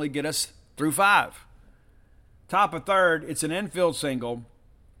confidently get us through 5. Top of third, it's an infield single.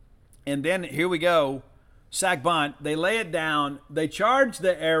 And then here we go. sack bunt. They lay it down. They charge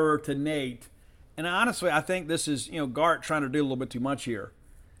the error to Nate. And honestly, I think this is, Gart trying to do a little bit too much here.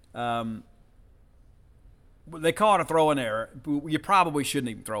 They call it a throw-in error. You probably shouldn't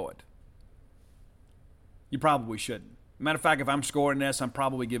even throw it. You probably shouldn't. Matter of fact, if I'm scoring this, I'm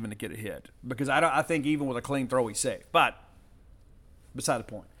probably giving the kid a hit. Because I think even with a clean throw, he's safe. But beside the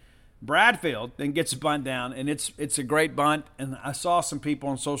point. Bradfield then gets a bunt down, and it's a great bunt. And I saw some people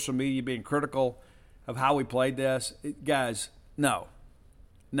on social media being critical of how we played this. Guys, no.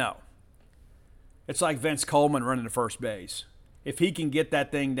 It's like Vince Coleman running to first base. If he can get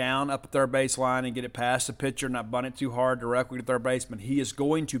that thing down up the third base line and get it past the pitcher, not bunt it too hard directly to third baseman, he is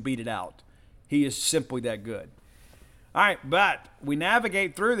going to beat it out. He is simply that good. All right, but we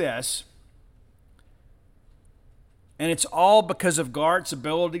navigate through this, and it's all because of Gart's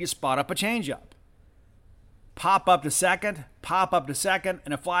ability to spot up a changeup. Pop up to second,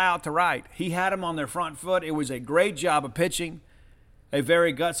 and a fly out to right. He had him on their front foot. It was a great job of pitching, a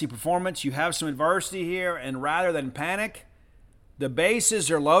very gutsy performance. You have some adversity here, and rather than panic, the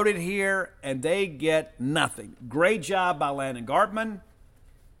bases are loaded here, and they get nothing. Great job by Landon Gartman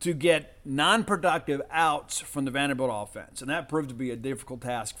to get non-productive outs from the Vanderbilt offense, and that proved to be a difficult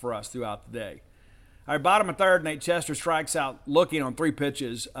task for us throughout the day. All right, bottom of third, Nate Chester strikes out looking on 3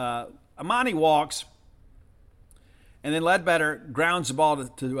 pitches. Amani walks, and then Ledbetter grounds the ball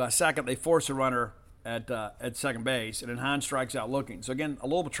to second. They force a runner at second base, and then Hines strikes out looking. So, again, a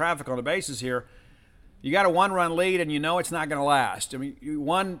little bit of traffic on the bases here. You got a 1-run lead, and you know it's not going to last. I mean,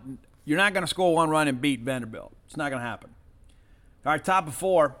 you're not going to score 1 run and beat Vanderbilt. It's not going to happen. All right, top of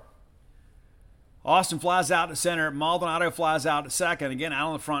 4. Austin flies out to center. Maldonado flies out to second, again out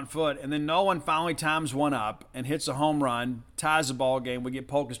on the front foot. And then Nolan finally times one up and hits a home run, ties the ball game. We get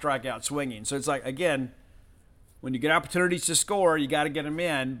Polk to strike out swinging. So it's like, again, when you get opportunities to score, you got to get them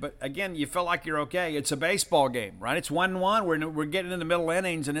in. But, again, you feel like you're okay. It's a baseball game, right? It's 1-1. We're getting in the middle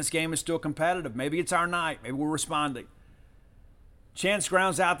innings, and this game is still competitive. Maybe it's our night. Maybe we're responding. Chance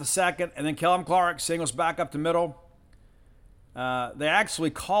grounds out to second, and then Kellum Clark singles back up the middle. They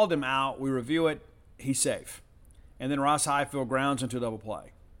actually called him out. We review it. He's safe. And then Ross Highfield grounds into a double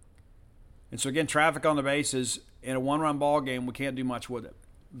play. And so, again, traffic on the bases in a 1-run ball game. We can't do much with it.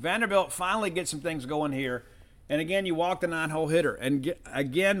 Vanderbilt finally gets some things going here. And, again, you walk the 9-hole hitter. And,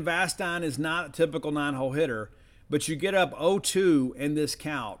 again, Vaston is not a typical 9-hole hitter. But you get up 0-2 in this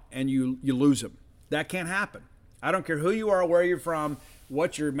count, and you lose him. That can't happen. I don't care who you are, where you're from,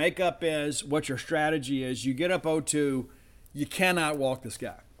 what your makeup is, what your strategy is. You get up 0-2, you cannot walk this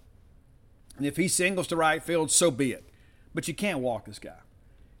guy. And if he singles to right field, so be it. But you can't walk this guy.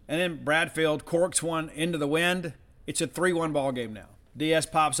 And then Bradfield corks one into the wind. It's a 3-1 ball game now. Diaz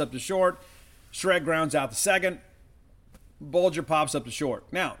pops up to short. Shred grounds out to second. Bulger pops up to short.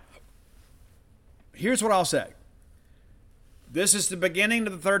 Now, here's what I'll say. This is the beginning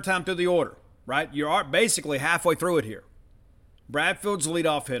of the third time through the order, right? You're basically halfway through it here. Bradfield's the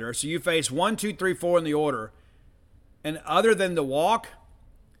leadoff hitter, so you face 1, 2, 3, 4 in the order. And other than the walk,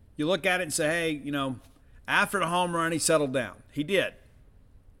 you look at it and say, hey, after the home run, he settled down. He did.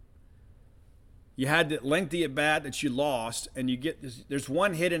 You had that lengthy at bat that you lost, and there's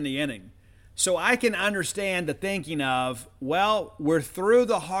 1 hit in the inning. So I can understand the thinking of, well, we're through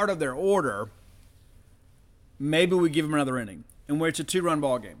the heart of their order. Maybe we give him another inning. And where it's a 2-run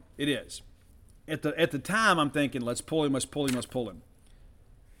ball game. It is. At the time, I'm thinking, let's pull him. All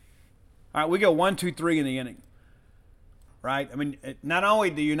right, we go 1, 2, 3 in the inning. Right? I mean, not only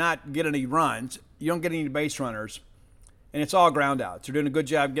do you not get any runs, you don't get any base runners, and it's all ground outs. They're doing a good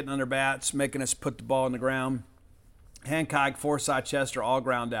job getting under bats, making us put the ball on the ground. Hancock, Forsythe, Chester, all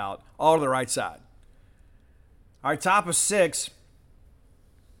ground out, all to the right side. All right, top of 6.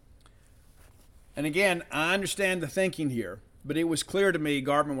 And again, I understand the thinking here, but it was clear to me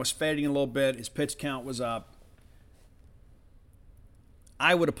Gartman was fading a little bit. His pitch count was up.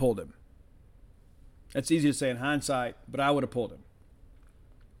 I would have pulled him. That's easy to say in hindsight, but I would have pulled him.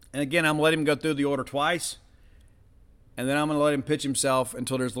 And again, I'm going to let him go through the order twice, and then I'm going to let him pitch himself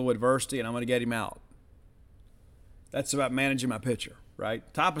until there's a little adversity, and I'm going to get him out. That's about managing my pitcher, right?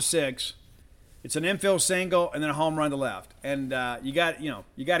 Top of 6, it's an infield single and then a home run to left, and you got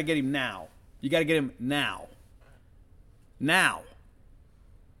to get him now. You got to get him now. Now.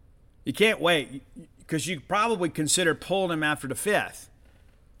 You can't wait because you probably consider pulling him after the 5th.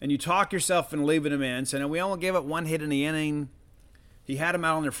 And you talk yourself into leaving him in, saying, we only gave up 1 hit in the inning. He had him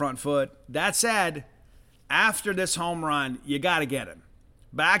out on their front foot. That said, after this home run, you got to get him.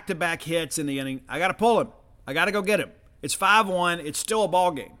 Back-to-back hits in the inning. I got to pull him. I got to go get him. It's 5-1. It's still a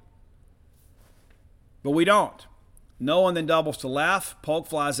ball game. But we don't. No one then doubles to left. Polk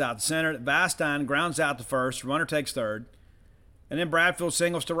flies out to center. Vastine grounds out to first. Runner takes third. And then Bradfield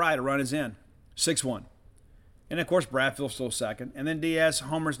singles to right. A run is in. 6-1. And, of course, Bradfield's still second. And then Diaz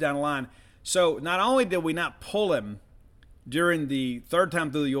homers down the line. So not only did we not pull him during the third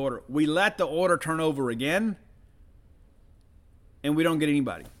time through the order, we let the order turn over again, and we don't get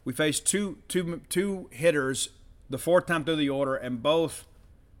anybody. We faced two hitters the fourth time through the order, and both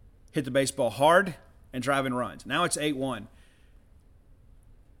hit the baseball hard and driving runs. Now it's 8-1.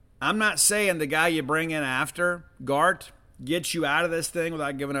 I'm not saying the guy you bring in after, Gart, gets you out of this thing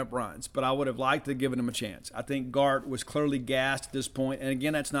without giving up runs, but I would have liked to have given him a chance. I think Gart was clearly gassed at this point, and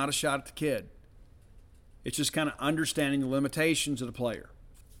again, that's not a shot at the kid. It's just kind of understanding the limitations of the player.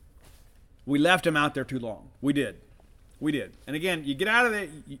 We left him out there too long. We did. And again, you get out of it,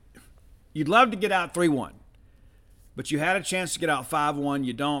 you'd love to get out 3-1. But you had a chance to get out 5-1.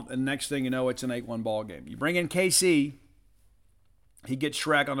 You don't, and next thing you know, it's an 8-1 ball game. You bring in KC. He gets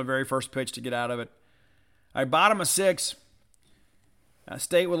Shrek on the very first pitch to get out of it. All right, bottom of 6.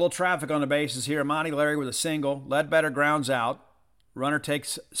 State with a little traffic on the bases here. Monty Larry with a single. Ledbetter grounds out. Runner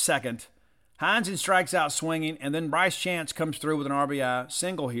takes second. Heinzen strikes out swinging, and then Bryce Chance comes through with an RBI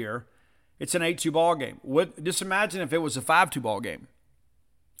single here. It's an 8-2 ball game. Just imagine if it was a 5-2 ball game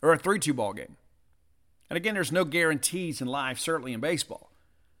or a 3-2 ball game. And again, there's no guarantees in life, certainly in baseball.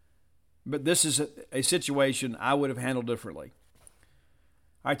 But this is a situation I would have handled differently.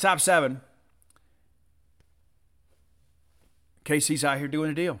 All right, top 7. KC's out here doing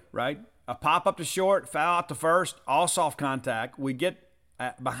a deal, right? A pop up to short, foul out to first, all soft contact. We get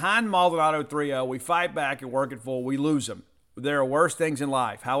behind Maldonado 3-0. We fight back and work it full. We lose them. There are worse things in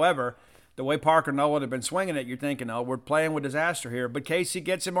life. However, the way Parker Nolan had been swinging it, you're thinking, oh, we're playing with disaster here. But KC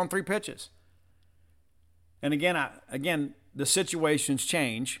gets him on 3 pitches. And again, the situations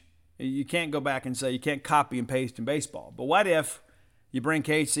change. You can't go back and say you can't copy and paste in baseball. But what if you bring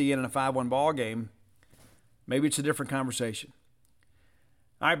KC in a 5-1 ball game? Maybe it's a different conversation.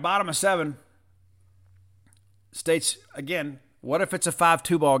 All right, bottom of 7. States, again, what if it's a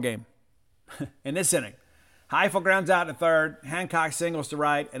 5-2 ball game in this inning? Heifel grounds out to third. Hancock singles to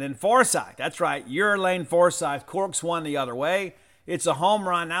right. And then Forsythe, that's right, your lane Forsythe corks one the other way. It's a home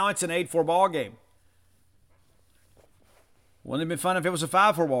run. Now it's an 8-4 ball game. Wouldn't it have been fun if it was a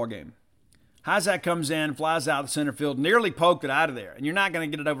 5-4 ball game? Hizak comes in, flies out to center field, nearly poked it out of there. And you're not going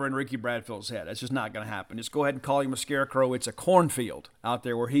to get it over in Ricky Bradfield's head. That's just not going to happen. Just go ahead and call him a scarecrow. It's a cornfield out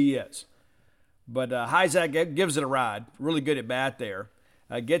there where he is. But Hizak gives it a ride. Really good at bat there.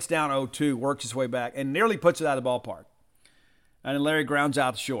 Gets down 0-2, works his way back, and nearly puts it out of the ballpark. And then Larry grounds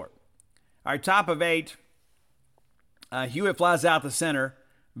out to short. All right, top of 8. Hewitt flies out to center.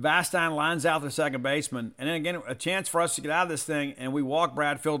 Vastine lines out the second baseman. And then again, a chance for us to get out of this thing, and we walk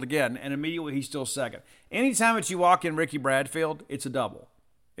Bradfield again, and immediately he's still second. Anytime that you walk in Ricky Bradfield, it's a double.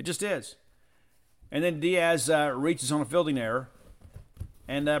 It just is. And then Diaz reaches on a fielding error,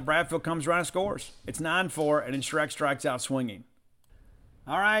 and Bradfield comes around and scores. It's 9-4, and then Shrek strikes out swinging.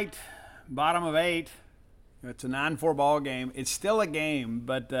 All right, bottom of 8. It's a 9-4 ball game. It's still a game,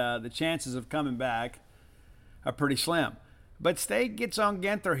 but the chances of coming back are pretty slim. But State gets on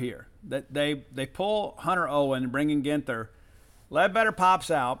Ginther here. They pull Hunter Owen and bring in Ginther. Ledbetter pops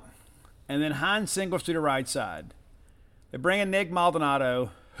out, and then Hines singles to the right side. They bring in Nick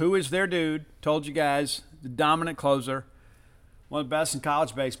Maldonado, who is their dude. Told you guys, the dominant closer, one of the best in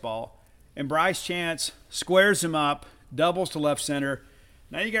college baseball. And Bryce Chance squares him up, doubles to left center.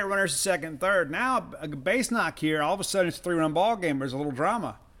 Now you got runners at second and third. Now a base knock here. All of a sudden it's a 3-run ball game. There's a little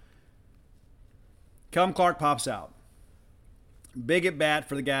drama. Kelvin Clark pops out. Big at bat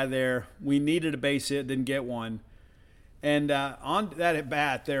for the guy there. We needed a base hit, didn't get one. And on that at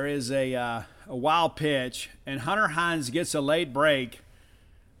bat, there is a wild pitch, and Hunter Hines gets a late break,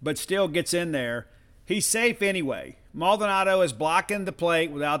 but still gets in there. He's safe anyway. Maldonado is blocking the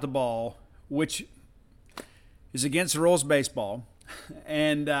plate without the ball, which is against the rules of baseball,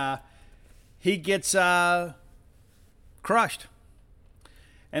 and he gets crushed.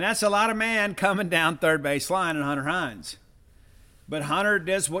 And that's a lot of man coming down third base line in Hunter Hines. But Hunter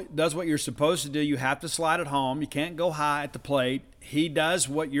does what you're supposed to do. You have to slide it home. You can't go high at the plate. He does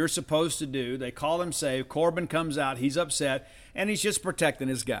what you're supposed to do. They call him save. Corbin comes out. He's upset, and he's just protecting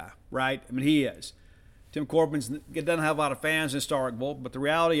his guy, right? I mean, he is. Tim Corbin doesn't have a lot of fans in Starkville, but the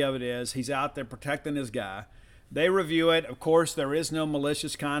reality of it is he's out there protecting his guy. They review it. Of course, there is no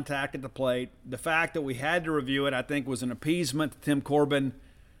malicious contact at the plate. The fact that we had to review it, I think, was an appeasement to Tim Corbin.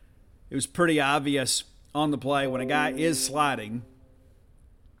 It was pretty obvious on the play when a guy is sliding.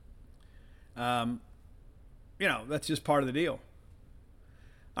 That's just part of the deal.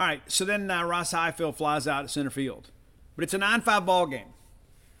 All right, so then Ross Highfield flies out at center field. But it's a 9-5 ball game.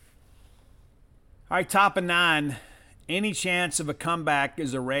 All right, top of 9. Any chance of a comeback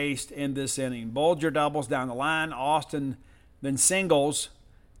is erased in this inning. Bulger doubles down the line. Austin then singles.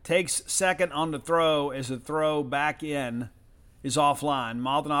 Takes second on the throw as the throw back in is offline.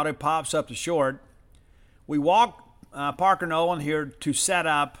 Maldonado pops up to short. We walk Parker Nolan here to set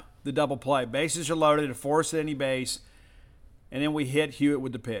up the double play. Bases are loaded to force any base. And then we hit Hewitt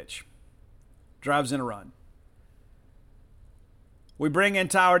with the pitch. Drives in a run. We bring in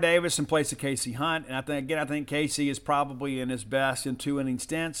Tyler Davis in place of Casey Hunt. And I think Casey is probably in his best in 2-inning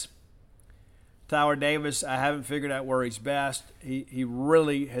stints. Tyler Davis, I haven't figured out where he's best. He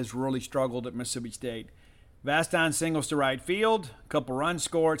really has struggled at Mississippi State. Vastine singles to right field. A couple runs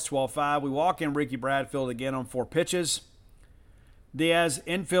scored. It's 12-5. We walk in Ricky Bradfield again on 4 pitches. Diaz,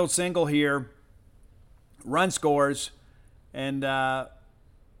 infield single here. Run scores. And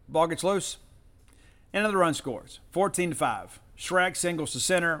ball gets loose. Another run scores. 14-5. Shrek singles to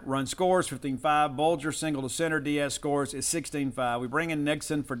center. Run scores. 15-5. Bulger single to center. Diaz scores. It's 16-5. We bring in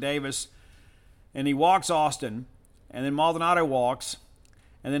Nixon for Davis. And he walks Austin. And then Maldonado walks.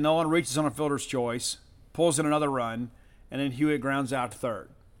 And then Nolan reaches on a fielder's choice. Pulls in another run. And then Hewitt grounds out to third.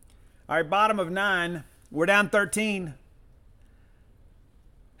 All right, bottom of 9. We're down 13.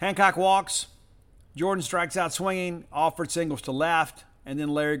 Hancock walks. Jordan strikes out swinging. Alford singles to left. And then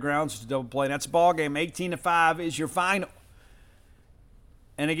Larry grounds to double play. That's a ball game. 18-5 is your final.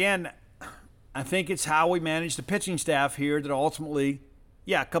 And again, I think it's how we manage the pitching staff here that ultimately,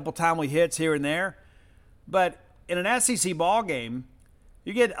 a couple timely hits here and there. But in an SEC ball game,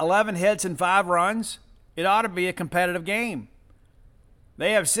 you get 11 hits and 5 runs. It ought to be a competitive game.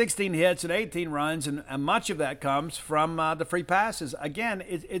 They have 16 hits and 18 runs, and much of that comes from the free passes. Again,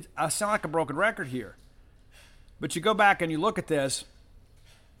 I sound like a broken record here. But you go back and you look at this.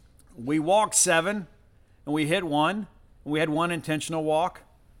 We walked 7, and we hit 1. And we had 1 intentional walk.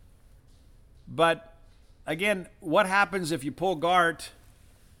 But, again, what happens if you pull Gart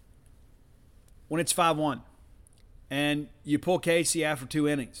when it's 5-1 and you pull Casey after 2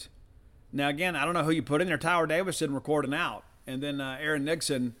 innings? Now, again, I don't know who you put in there. Tyler Davis didn't record an out. And then Aaron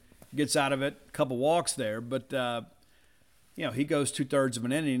Nixon gets out of it, a couple walks there. But, he goes 2/3 of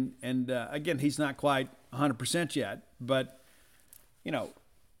an inning. And, again, he's not quite 100% yet. But,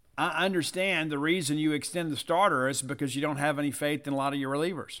 I understand the reason you extend the starter is because you don't have any faith in a lot of your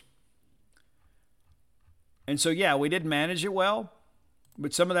relievers. And so, we did manage it well.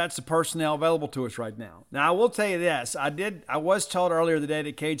 But some of that's the personnel available to us right now. Now, I will tell you this. I was told earlier today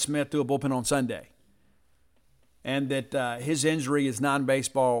that Cade Smith threw a bullpen on Sunday. And that his injury is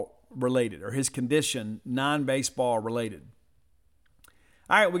non-baseball related, or his condition non-baseball related.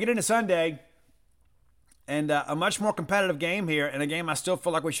 All right, we get into Sunday. And a much more competitive game here, and a game I still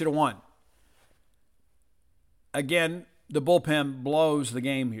feel like we should have won. Again, the bullpen blows the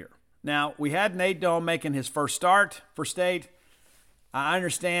game here. Now, we had Nate Dohm making his first start for State. I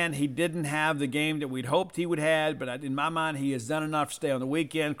understand he didn't have the game that we'd hoped he would have, but in my mind, he has done enough to stay on the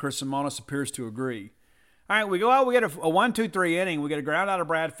weekend. Chris Simonis appears to agree. All right, we go out. We get a 1-2-3 inning. We get a ground out of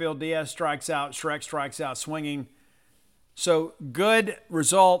Bradfield. Diaz strikes out. Shrek strikes out swinging. So, good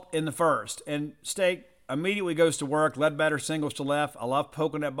result in the first. And State immediately goes to work. Ledbetter singles to left. I love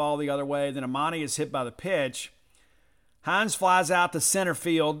poking that ball the other way. Then Amani is hit by the pitch. Hines flies out to center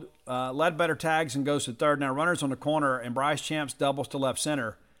field. Ledbetter tags and goes to third. Now runners on the corner, and Bryce Champs doubles to left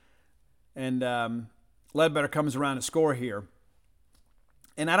center. And Ledbetter comes around to score here.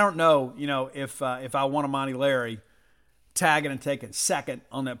 And I don't know, if I want Amani Larry tagging and taking second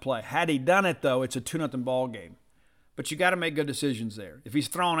on that play. Had he done it, though, it's a 2-0 ball game. But you got to make good decisions there. If he's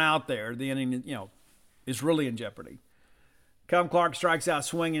thrown out there, the inning, is really in jeopardy. Callum Clark strikes out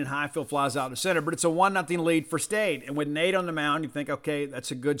swinging, and Highfield flies out to center. But it's a 1-0 lead for State. And with Nate on the mound, you think, okay,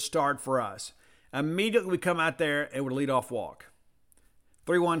 that's a good start for us. Immediately we come out there and with a leadoff walk.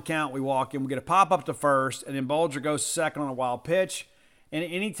 3-1 count, we walk in. We get a pop-up to first, and then Bulger goes to second on a wild pitch. And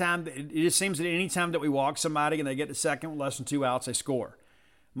it just seems that any time that we walk somebody and they get to second with less than 2 outs, they score.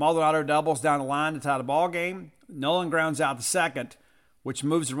 Maldonado doubles down the line to tie the ball game. Nolan grounds out to second, which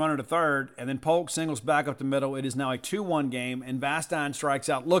moves the runner to third, and then Polk singles back up the middle. It is now a 2-1 game, and Vastine strikes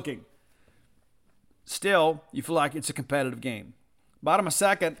out looking. Still, you feel like it's a competitive game. Bottom of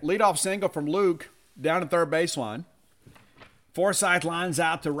second, leadoff single from Luke down to third baseline. Forsythe lines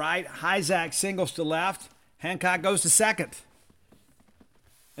out to right. Hyzak singles to left. Hancock goes to second.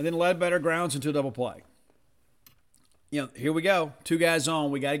 And then Ledbetter grounds into a double play. Here we go. 2 guys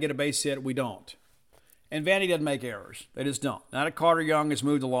on. We got to get a base hit. We don't. And Vandy doesn't make errors. They just don't. Now that Carter Young has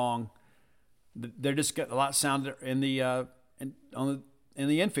moved along, they're just getting a lot sounder in the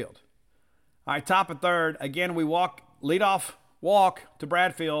infield. All right, top of third. Again, we walk leadoff walk to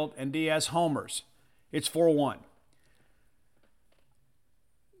Bradfield, and Diaz homers. It's 4-1.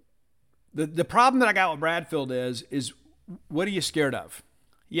 The problem that I got with Bradfield is what are you scared of?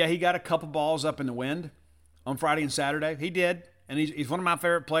 Yeah, he got a couple balls up in the wind on Friday and Saturday. He did, and he's one of my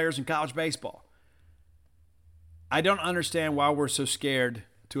favorite players in college baseball. I don't understand why we're so scared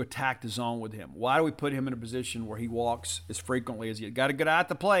to attack the zone with him. Why do we put him in a position where he walks as frequently as he got a good eye at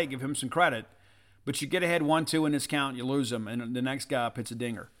the plate, give him some credit, but you get ahead 1-2 in this count, you lose him, and the next guy up hits a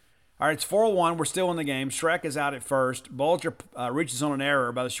dinger. All right, it's 4-1. We're still in the game. Shrek is out at first. Bulger reaches on an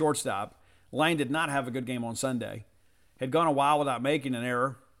error by the shortstop. Lane did not have a good game on Sunday. Had gone a while without making an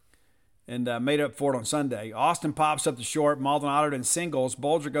error and made up for it on Sunday. Austin pops up to short. Maldonado then singles.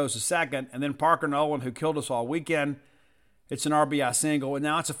 Bulger goes to second. And then Parker Nolan, who killed us all weekend, it's an RBI single. And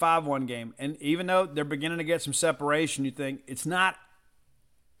now it's a 5-1 game. And even though they're beginning to get some separation, you think it's not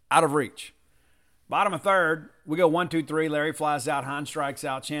out of reach. Bottom of third, we go 1-2-3. Larry flies out. Hahn strikes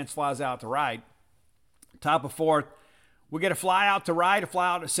out. Chance flies out to right. Top of fourth, we get a fly out to right, a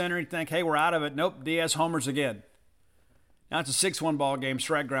fly out to center. You think, hey, we're out of it. Nope, Diaz homers again. Now it's a 6-1 ball game.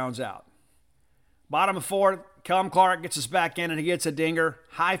 Shrek grounds out. Bottom of fourth, Callum Clark gets us back in, and he gets a dinger.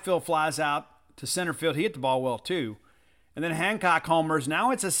 Highfield flies out to center field. He hit the ball well, too. And then Hancock homers.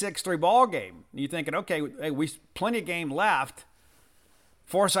 Now it's a 6-3 ball game. And you're thinking, okay, hey, we plenty of game left.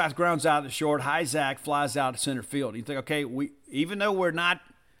 Forsythe grounds out to short. Hyzak flies out to center field. You think, okay, even though we're not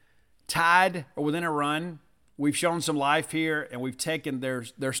tied or within a run, we've shown some life here, and we've taken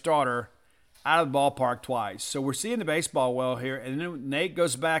their starter out of the ballpark twice. So we're seeing the baseball well here. And then Nate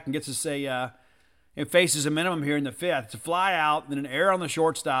goes back and gets us and faces a minimum here in the fifth. It's a fly out, then an error on the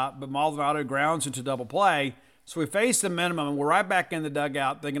shortstop, but Maldonado grounds into double play. So we face the minimum, and we're right back in the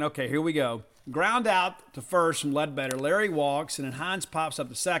dugout thinking, okay, here we go. Ground out to first from Ledbetter. Larry walks, and then Hines pops up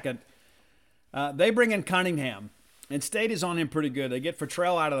to second. They bring in Cunningham, and State is on him pretty good. They get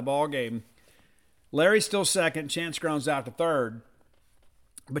Futrell out of the ball game. Larry's still second. Chance grounds out to third.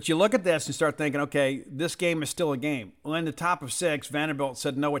 But you look at this and start thinking, okay, this game is still a game. Well, in the top of six, Vanderbilt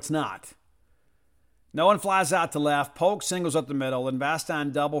said, no, it's not. No one flies out to left. Polk singles up the middle, and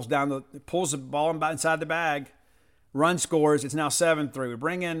Vastine doubles down, pulls the ball inside the bag. Run scores. It's now 7-3. We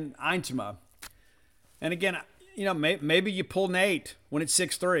bring in Eintema. And again, you know, maybe you pull Nate when it's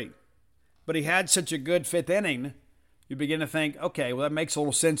 6-3. But he had such a good fifth inning, you begin to think, okay, well, that makes a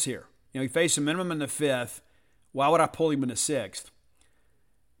little sense here. You know, he faced a minimum in the fifth. Why would I pull him in the sixth?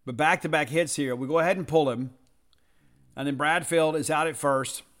 But back-to-back hits here. We go ahead and pull him. And then Bradfield is out at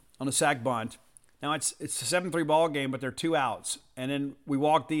first on a sac bunt. Now, it's a 7-3 ball game, but there are 2 outs. And then we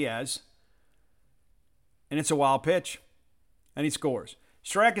walk Diaz, and it's a wild pitch, and he scores.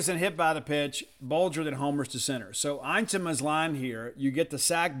 Shrek isn't hit by the pitch. Bulger then homers to center. So Eintema's line here, you get the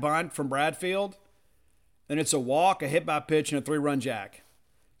sac bunt from Bradfield, then it's a walk, a hit by pitch, and a 3-run jack.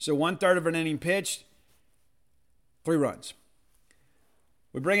 So 1/3 of an inning pitched, 3 runs.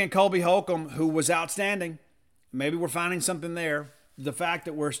 We bring in Colby Holcomb, who was outstanding. Maybe we're finding something there. The fact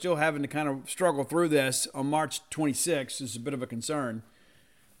that we're still having to kind of struggle through this on March 26th is a bit of a concern.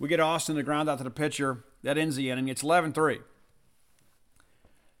 We get Austin to ground out to the pitcher. That ends the inning. It's 11-3.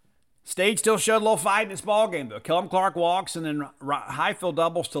 State still showed a little fight in this ballgame, though. Kellum Clark walks, and then Highfield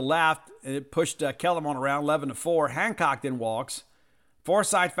doubles to left, and it pushed Kellum on around 11-4. Hancock then walks.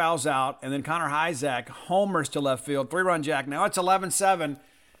 Forsythe fouls out, and then Connor Hyzak homers to left field. 3-run jack. Now it's 11-7.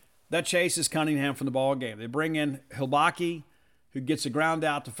 That chases Cunningham from the ballgame. They bring in Hilbaki, who gets a ground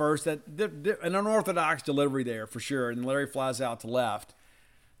out to first. An unorthodox delivery there for sure, and Larry flies out to left.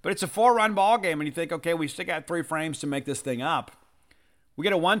 But it's a 4-run ball game, and you think, okay, we still got 3 frames to make this thing up. We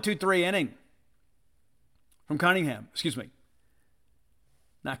get a 1-2-3 inning from Cunningham. Excuse me.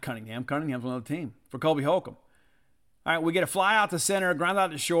 Not Cunningham. Cunningham's on the team. For Colby Holcomb. All right, we get a fly out to center, ground out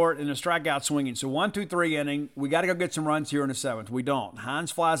to short, and a strikeout swinging. So 1-2-3 inning. We got to go get some runs here in the 7th. We don't.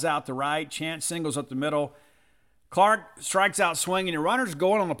 Hines flies out to right. Chance singles up the middle. Clark strikes out swinging. The runner's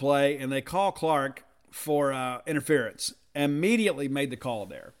going on the play, and they call Clark for interference. Immediately made the call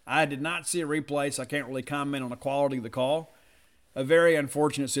there. I did not see a replay, so I can't really comment on the quality of the call. A very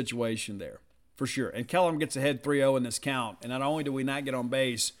unfortunate situation there, for sure. And Kellum gets ahead 3-0 in this count. And not only do we not get on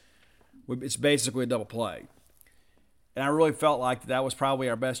base, it's basically a double play. And I really felt like that was probably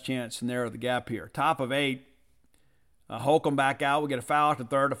our best chance to narrow the gap here. Top of 8, Holcomb back out. We get a foul out to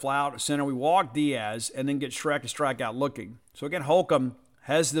third, a fly out to center. We walk Diaz and then get Shrek to strike out looking. So again, Holcomb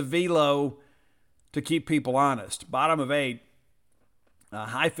has the velo to keep people honest. Bottom of 8,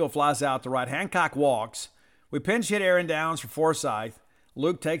 Highfield flies out to right. Hancock walks. We pinch hit Aaron Downs for Forsythe.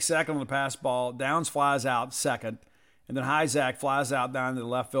 Luke takes second on the pass ball. Downs flies out second. And then Hyzak flies out down to the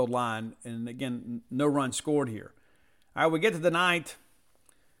left field line. And again, no run scored here. All right, we get to the ninth.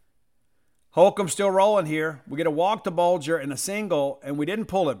 Holcomb's still rolling here. We get a walk to Bulger and a single, and we didn't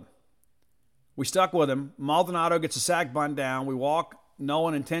pull him. We stuck with him. Maldonado gets a sack bunt down. We walk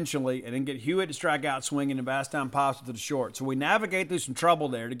Nolan intentionally and then get Hewitt to strike out swinging and Bastown pops it to the short. So we navigate through some trouble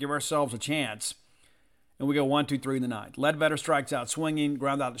there to give ourselves a chance. And we go 1-2-3 in the ninth. Ledbetter strikes out swinging,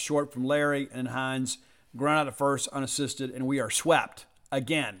 ground out to short from Larry, and Hines ground out at first unassisted, and we are swept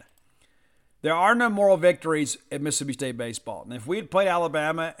again. There are no moral victories at Mississippi State baseball. And if we had played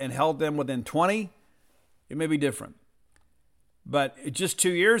Alabama and held them within 20, it may be different. But just 2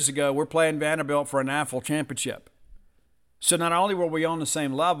 years ago, we're playing Vanderbilt for a national championship. So not only were we on the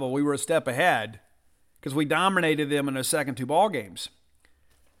same level, we were a step ahead because we dominated them in those second two ball games.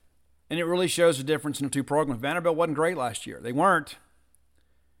 And it really shows the difference in the two programs. Vanderbilt wasn't great last year. They weren't.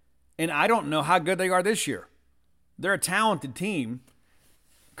 And I don't know how good they are this year. They're a talented team.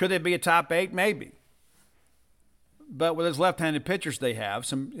 Could they be a top 8? Maybe. But with those left-handed pitchers they have,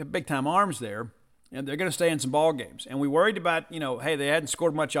 some big-time arms there, and they're going to stay in some ball games. And we worried about, hey, they hadn't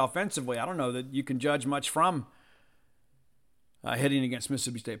scored much offensively. I don't know that you can judge much from hitting against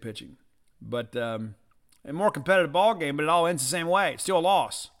Mississippi State pitching. But a more competitive ball game, but it all ends the same way. It's still a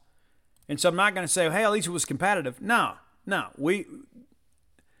loss. And so I'm not going to say, hey, at least it was competitive. No. I'm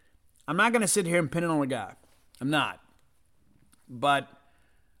not going to sit here and pin it on a guy. I'm not. But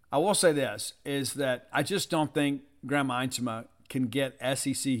I will say this, is that I just don't think Graham Einsema can get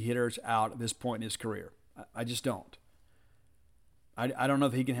SEC hitters out at this point in his career. I just don't. I don't know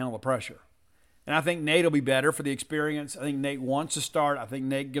if he can handle the pressure. And I think Nate will be better for the experience. I think Nate wants to start. I think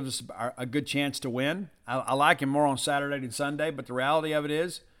Nate gives us a good chance to win. I like him more on Saturday than Sunday, but the reality of it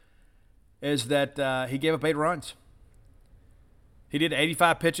is that he gave up 8 runs. He did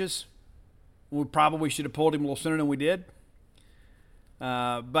 85 pitches. We probably should have pulled him a little sooner than we did.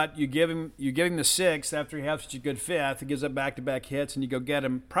 But you give him the 6th after he has such a good 5th. He gives up back-to-back hits, and you go get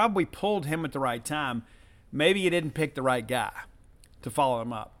him. Probably pulled him at the right time. Maybe you didn't pick the right guy to follow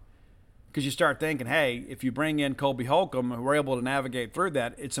him up. Because you start thinking, hey, if you bring in Colby Holcomb and we're able to navigate through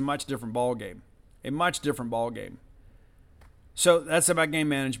that, it's a much different ball game. A much different ball game. So that's about game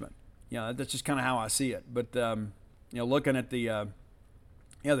management. That's just kind of how I see it. But, looking at the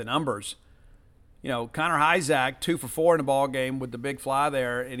numbers, Connor Hyzak, 2 for 4 in the ball game with the big fly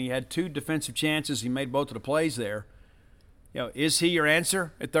there, and he had 2 defensive chances. He made both of the plays there. Is he your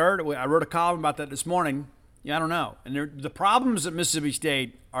answer at third? I wrote a column about that this morning. I don't know. And the problems at Mississippi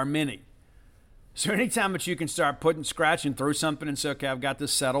State are many. So anytime that you can start scratching through something and say, okay, I've got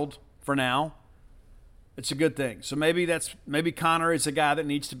this settled for now, it's a good thing. So maybe Connor is a guy that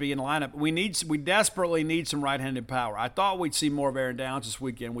needs to be in the lineup. We desperately need some right-handed power. I thought we'd see more of Aaron Downs this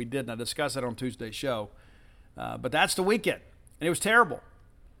weekend. We didn't. I discussed that on Tuesday's show. But that's the weekend. And it was terrible.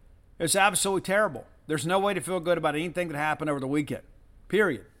 It was absolutely terrible. There's no way to feel good about anything that happened over the weekend.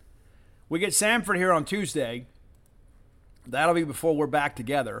 Period. We get Samford here on Tuesday. That'll be before we're back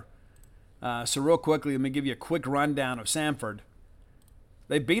together. So real quickly, let me give you a quick rundown of Samford.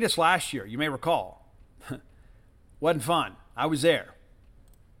 They beat us last year, you may recall. Wasn't fun. I was there.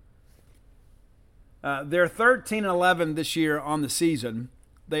 They're 13-11 this year on the season.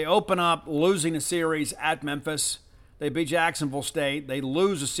 They open up losing a series at Memphis. They beat Jacksonville State. They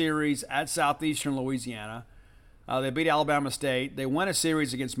lose a series at Southeastern Louisiana. They beat Alabama State. They win a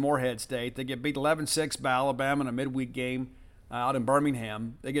series against Morehead State. They get beat 11-6 by Alabama in a midweek game out in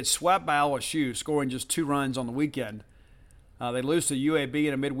Birmingham. They get swept by LSU, scoring just 2 runs on the weekend. They lose to UAB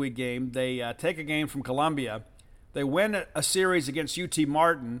in a midweek game. They take a game from Columbia. They win a series against UT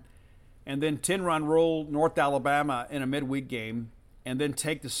Martin, and then 10-run rule North Alabama in a midweek game, and then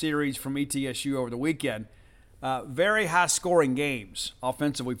take the series from ETSU over the weekend. Very high-scoring games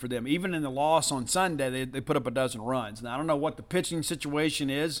offensively for them. Even in the loss on Sunday, they put up a dozen runs. Now, I don't know what the pitching situation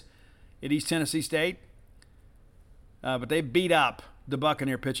is at East Tennessee State, but they beat up the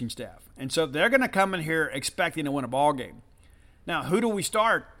Buccaneer pitching staff. And so they're going to come in here expecting to win a ball game. Now, who do we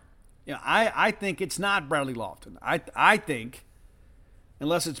start? I think it's not Bradley Lofton. I think,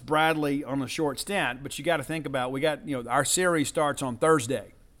 unless it's Bradley on a short stint, but you got to think about, we got, our series starts on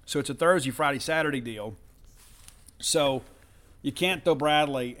Thursday. So it's a Thursday, Friday, Saturday deal. So you can't throw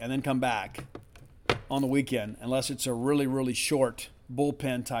Bradley and then come back on the weekend unless it's a really, really short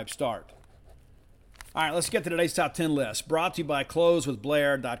bullpen type start. All right, let's get to today's top 10 list. Brought to you by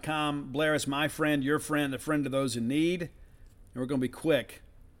closewithblair.com. Blair is my friend, your friend, a friend to those in need. And we're going to be quick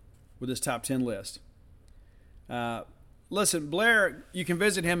with this top 10 list. Listen, Blair, you can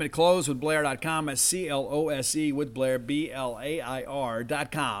visit him at closewithblair.com. That's C-L-O-S-E with Blair, B-L-A-I-R.com.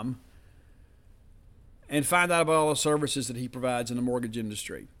 And find out about all the services that he provides in the mortgage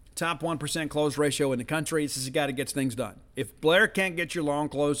industry. top 1% close ratio in the country. This is a guy that gets things done. If Blair can't get your lawn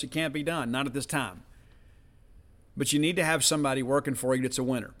closed, it can't be done. Not at this time. But you need to have somebody working for you that's a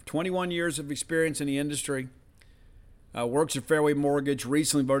winner. 21 years of experience in the industry. Works at Fairway Mortgage.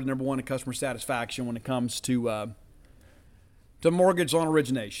 Recently voted number 1 in customer satisfaction when it comes to mortgage loan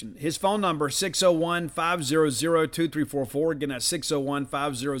origination. His phone number, 601-500-2344. Again, that's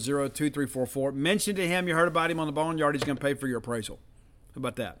 601-500-2344. Mention to him you heard about him on the Boneyard. He's going to pay for your appraisal. How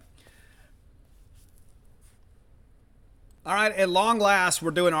about that? All right, at long last,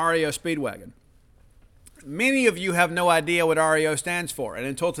 we're doing REO Speedwagon. Many of you have no idea what REO stands for, and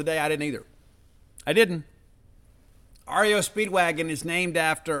until today, I didn't either. I didn't. REO Speedwagon is named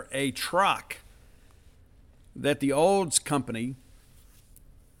after a truck that the Olds Company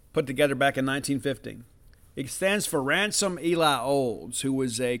put together back in 1915. It stands for Ransom Eli Olds, who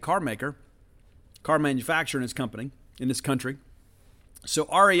was a car maker, car manufacturer in his company, in this country. So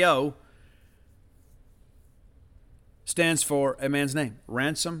REO stands for a man's name,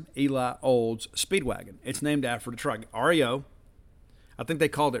 Ransom Eli Olds Speedwagon. It's named after the truck. REO, I think they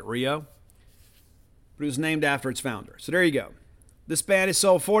called it Rio, but it was named after its founder. So there you go. This band has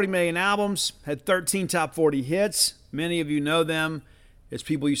sold 40 million albums, had 13 top 40 hits. Many of you know them, as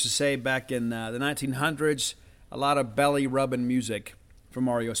people used to say back in the 1900s, a lot of belly-rubbing music from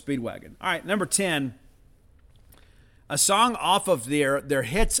REO Speedwagon. All right, number 10, a song off of their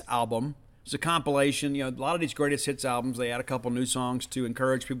hits album. It's a compilation. You know, a lot of these greatest hits albums, they add a couple new songs to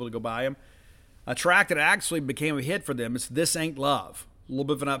encourage people to go buy them. A track that actually became a hit for them is This Ain't Love. A little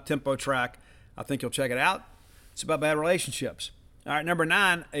bit of an up-tempo track. I think you'll check it out. It's about bad relationships. All right, number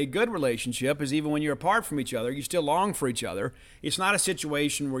 9, a good relationship is even when you're apart from each other, you still long for each other. It's not a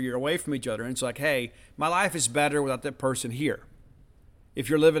situation where you're away from each other and it's like, hey, my life is better without that person here. If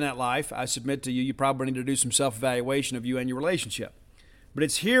you're living that life, I submit to you, you probably need to do some self-evaluation of you and your relationship. But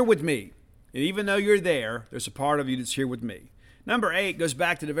it's here with me. And even though you're there, there's a part of you that's here with me. Number 8 goes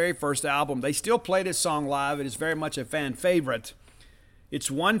back to the very first album. They still play this song live. It is very much a fan favorite. It's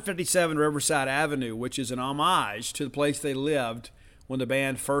 157 Riverside Avenue, which is an homage to the place they lived when the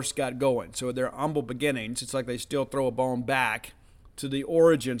band first got going. So their humble beginnings, it's like they still throw a bone back to the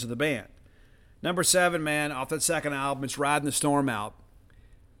origins of the band. Number 7, man, off that second album, it's Riding the Storm Out.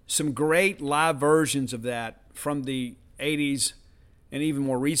 Some great live versions of that from the 80s and even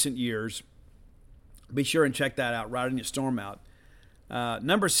more recent years. Be sure and check that out, Riding the Storm Out.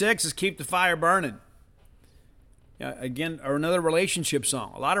 Number 6 is Keep the Fire Burning. Again, or another relationship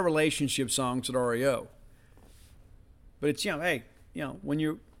song. A lot of relationship songs at REO. But it's, hey, when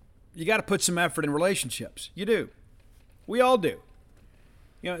you got to put some effort in relationships. You do. We all do.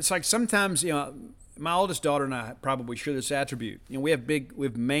 It's like sometimes, my oldest daughter and I probably share this attribute. We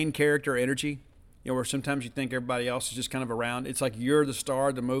have main character energy. Where sometimes you think everybody else is just kind of around. It's like you're the star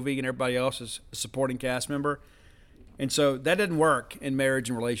of the movie and everybody else is a supporting cast member. And so that doesn't work in marriage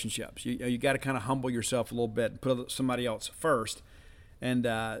and relationships. You got to kind of humble yourself a little bit and put somebody else first. And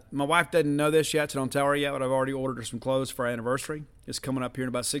my wife doesn't know this yet, so don't tell her yet, but I've already ordered her some clothes for our anniversary. It's coming up here in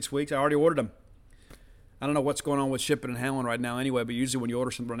about 6 weeks. I already ordered them. I don't know what's going on with shipping and handling right now anyway, but usually when you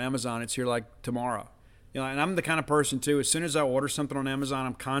order something on Amazon, it's here like tomorrow. And I'm the kind of person too, as soon as I order something on Amazon,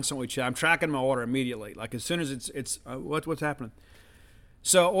 I'm constantly I'm tracking my order immediately. Like as soon as it's what's happening?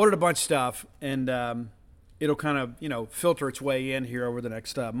 So I ordered a bunch of stuff, and it'll kind of, filter its way in here over the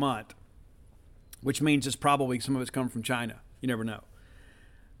next month, which means it's probably some of it's coming from China. You never know.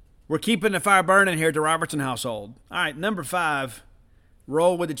 We're keeping the fire burning here at the Robertson household. All right, number 5,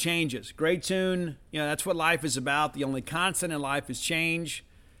 Roll with the Changes. Great tune. That's what life is about. The only constant in life is change.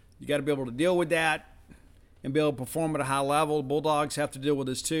 You got to be able to deal with that and be able to perform at a high level. Bulldogs have to deal with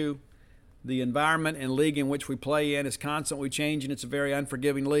this too. The environment and league in which we play in is constantly changing. It's a very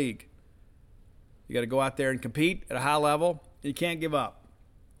unforgiving league. You got to go out there and compete at a high level. And you can't give up.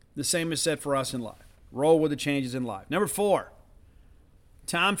 The same is said for us in life. Roll with the changes in life. Number 4,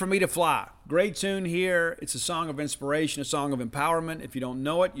 Time for Me to Fly. Great tune here. It's a song of inspiration, a song of empowerment. If you don't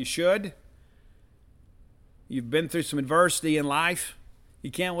know it, you should. You've been through some adversity in life.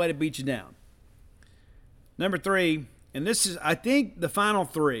 You can't let it beat you down. Number 3, and this is, I think, the final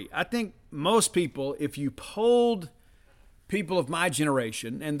 3. I think most people, if you polled people of my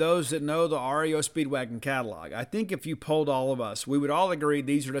generation and those that know the REO Speedwagon catalog, I think if you polled all of us, we would all agree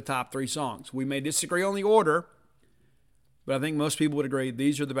these are the top 3 songs. We may disagree on the order, but I think most people would agree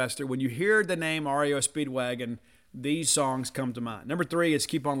these are the best 3. When you hear the name REO Speedwagon, these songs come to mind. Number 3 is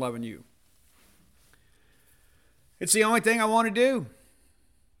Keep on Loving You. It's the only thing I want to do.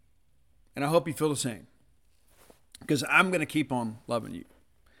 And I hope you feel the same, because I'm going to keep on loving you.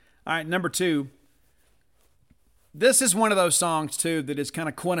 All right, number 2, this is one of those songs, too, that is kind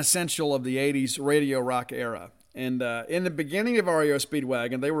of quintessential of the 80s radio rock era. And in the beginning of REO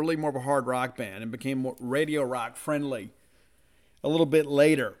Speedwagon, they were really more of a hard rock band and became more radio rock friendly a little bit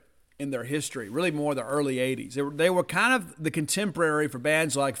later in their history, really more the early 80s. They were kind of the contemporary for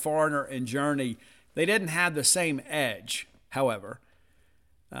bands like Foreigner and Journey. They didn't have the same edge, however,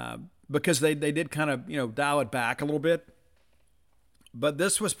 because they did kind of, dial it back a little bit. But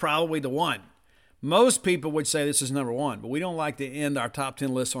this was probably the one. Most people would say this is number one, but we don't like to end our top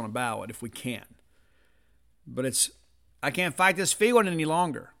 10 lists on a ballad if we can. But I can't fight this feeling any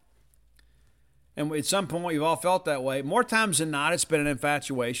longer. And at some point, we've all felt that way. More times than not, it's been an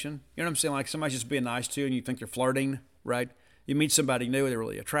infatuation. You know what I'm saying? Like somebody's just being nice to you and you think they're flirting, right? You meet somebody new, they're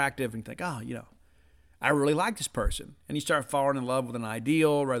really attractive, and you think, oh, I really like this person. And you start falling in love with an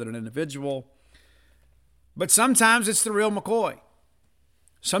ideal rather than an individual. But sometimes it's the real McCoy.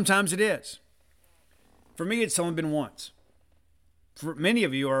 Sometimes it is. For me, it's only been once. For many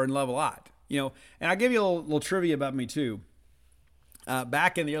of you are in love a lot, And I'll give you a little trivia about me, too.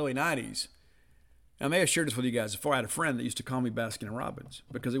 Back in the early 90s, I may have shared this with you guys before. I had a friend that used to call me Baskin & Robbins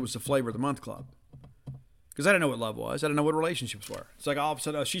because it was the Flavor of the Month Club. Because I didn't know what love was. I didn't know what relationships were. It's like all of a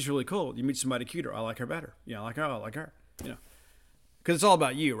sudden, oh, she's really cool. You meet somebody cuter. I like her better. I like her. I like her. Because it's all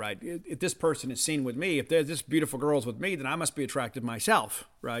about you, right? If this person is seen with me, if there's this beautiful girl's with me, then I must be attractive myself,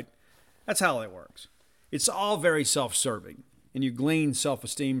 right? That's how it works. It's all very self-serving, and you glean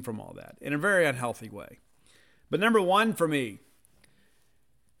self-esteem from all that in a very unhealthy way. But number one for me,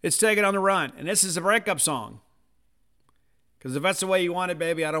 it's Take It on the Run, and this is a breakup song. Because if that's the way you want it,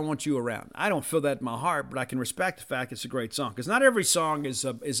 baby, I don't want you around. I don't feel that in my heart, but I can respect the fact it's a great song. Because not every song is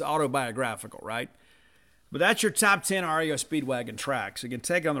autobiographical, right? But that's your top 10 REO Speedwagon tracks. Again,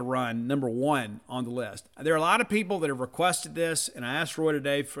 Take It on the Run, number one on the list. There are a lot of people that have requested this, and I asked Roy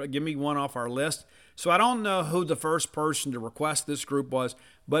today, give me one off our list. So I don't know who the first person to request this group was,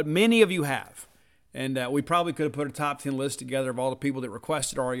 but many of you have. And we probably could have put a top 10 list together of all the people that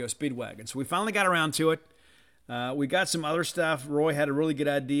requested REO Speedwagon. So we finally got around to it. We got some other stuff. Roy had a really good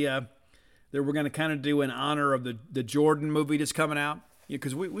idea that we're going to kind of do in honor of the Jordan movie that's coming out.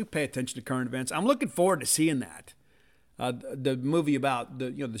 Because we pay attention to current events. I'm looking forward to seeing that. The movie about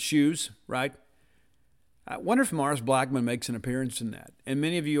the shoes, right? I wonder if Mars Blackman makes an appearance in that. And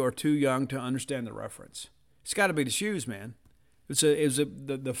many of you are too young to understand the reference. It's got to be the shoes, man. It was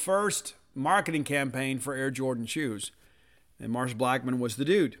the first marketing campaign for Air Jordan shoes. And Mars Blackman was the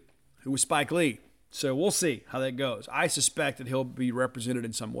dude who was Spike Lee. So we'll see how that goes. I suspect that he'll be represented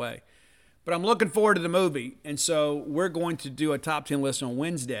in some way. But I'm looking forward to the movie, and so we're going to do a top 10 list on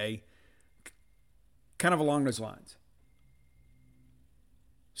Wednesday, kind of along those lines.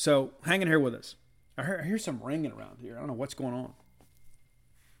 So hang in here with us. I hear some ringing around here. I don't know what's going on.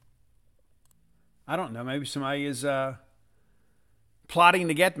 I don't know. Maybe somebody is plotting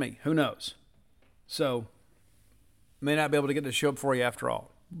to get me. Who knows? So may not be able to get the show up for you after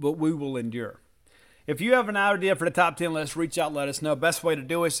all, but we will endure. If you have an idea for the top 10 list, reach out, let us know. Best way to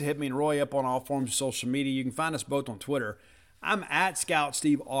do it is to hit me and Roy up on all forms of social media. You can find us both on Twitter. I'm at Scout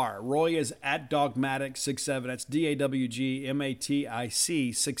Steve R. Roy is at Dogmatic67. That's DAWGMATIC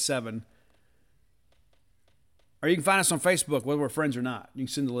 67. Or you can find us on Facebook, whether we're friends or not. You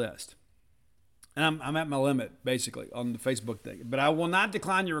can send the list. And I'm at my limit, basically, on the Facebook thing. But I will not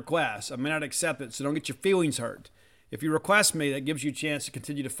decline your request. I may not accept it, so don't get your feelings hurt. If you request me, that gives you a chance to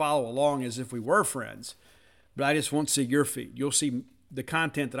continue to follow along as if we were friends. But I just won't see your feed. You'll see the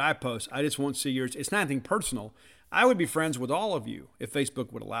content that I post. I just won't see yours. It's not anything personal. I would be friends with all of you if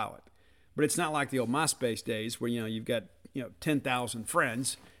Facebook would allow it. But it's not like the old MySpace days where, you've got, 10,000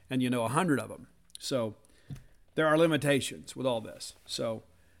 friends and 100 of them. So there are limitations with all this. So,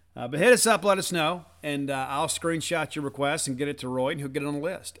 but hit us up, let us know, and I'll screenshot your request and get it to Roy, and he'll get it on the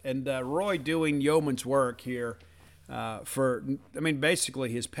list. And Roy doing yeoman's work here. Basically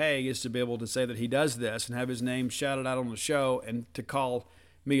his pay is to be able to say that he does this and have his name shouted out on the show and to call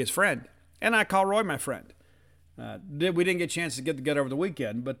me his friend. And I call Roy my friend. We didn't get a chance to get together over the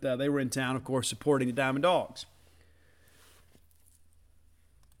weekend, but they were in town, of course, supporting the Diamond Dogs.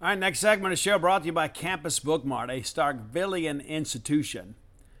 All right, next segment of the show brought to you by Campus Bookmart, a Starkvillian institution.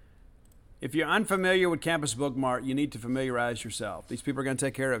 If you're unfamiliar with Campus Bookmart, you need to familiarize yourself. These people are going to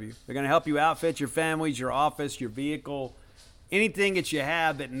take care of you. They're going to help you outfit your families, your office, your vehicle, anything that you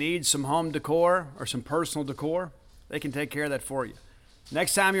have that needs some home decor or some personal decor. They can take care of that for you.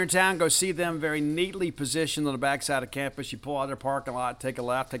 Next time you're in town, go see them very neatly positioned on the backside of campus. You pull out of their parking lot, take a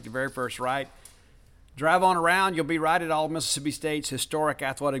left, take the very first right. Drive on around, you'll be right at all Mississippi State's historic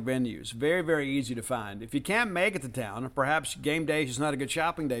athletic venues. Very, very easy to find. If you can't make it to town, or perhaps game day is not a good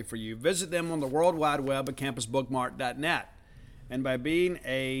shopping day for you, visit them on the World Wide Web at campusbookmart.net. And by being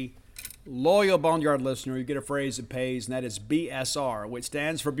a loyal Boneyard listener, you get a phrase that pays, and that is BSR, which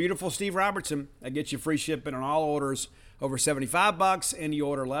stands for Beautiful Steve Robertson. That gets you free shipping on all orders over $75. Any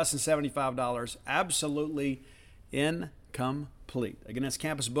order less than $75, absolutely incomplete. Again, that's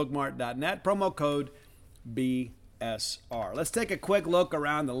campusbookmart.net, promo code BSR. Let's take a quick look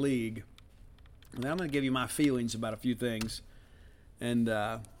around the league. And then I'm going to give you my feelings about a few things. And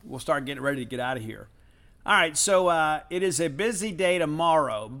we'll start getting ready to get out of here. All right, so it is a busy day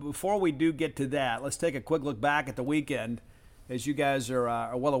tomorrow. Before we do get to that, let's take a quick look back at the weekend. As you guys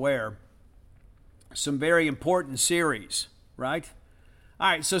are well aware, some very important series, right? All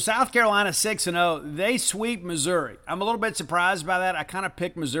right, so South Carolina 6-0. They sweep Missouri. I'm a little bit surprised by that. I kind of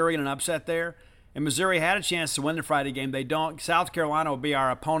picked Missouri in an upset there. And Missouri had a chance to win the Friday game. They don't. South Carolina will be our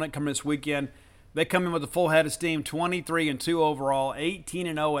opponent coming this weekend. They come in with a full head of steam, 23-2 overall,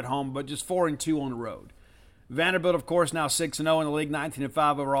 18-0 at home, but just 4-2 on the road. Vanderbilt, of course, now 6-0 in the league,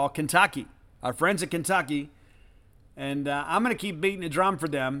 19-5 overall. Kentucky, our friends at Kentucky, and I'm going to keep beating the drum for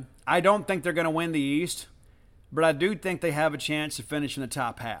them. I don't think they're going to win the East, but I do think they have a chance to finish in the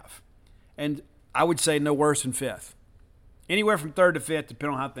top half. And I would say no worse than fifth. Anywhere from third to fifth,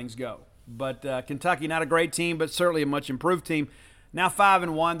 depending on how things go. But Kentucky, not a great team, but certainly a much improved team. Now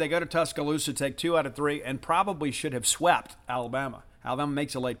 5-1. They go to Tuscaloosa, take 2 out of 3, and probably should have swept Alabama. Alabama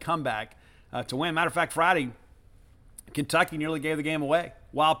makes a late comeback to win. Matter of fact, Friday, Kentucky nearly gave the game away.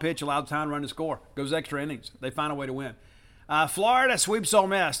 Wild pitch, allowed time to run to score. Goes extra innings. They find a way to win. Florida sweeps Ole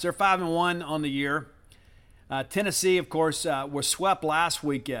Miss. They're 5-1 on the year. Tennessee, of course, was swept last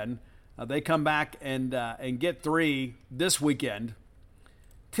weekend. They come back and get 3 this weekend.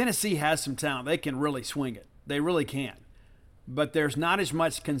 Tennessee has some talent. They can really swing it. They really can. But there's not as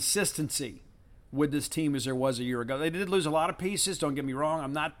much consistency with this team as there was a year ago. They did lose a lot of pieces, don't get me wrong.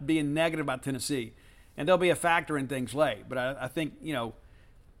 I'm not being negative about Tennessee. And they'll be a factor in things late. But I think,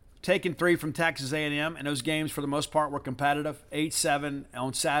 taking 3 from Texas A&M, and those games for the most part were competitive. 8-7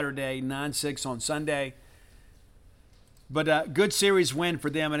 on Saturday, 9-6 on Sunday. But good series win for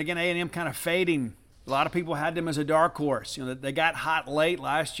them. And again, A&M kind of fading. A lot of people had them as a dark horse. They got hot late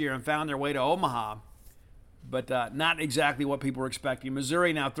last year and found their way to Omaha, but not exactly what people were expecting.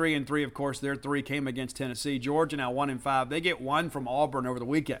 Missouri now 3-3. Of course, their 3 came against Tennessee. Georgia now 1-5. They get 1 from Auburn over the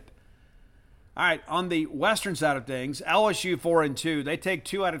weekend. All right, on the western side of things, LSU 4-2. They take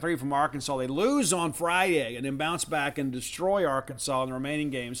 2 out of 3 from Arkansas. They lose on Friday and then bounce back and destroy Arkansas in the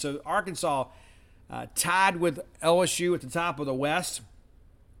remaining games. So Arkansas tied with LSU at the top of the West.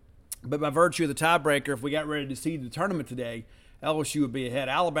 But by virtue of the tiebreaker, if we got ready to see the tournament today, LSU would be ahead.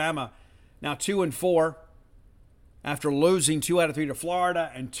 Alabama now 2-4 after losing 2 out of 3 to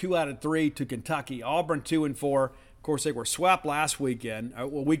Florida and 2 out of 3 to Kentucky. Auburn 2-4. Of course, they were swept last weekend,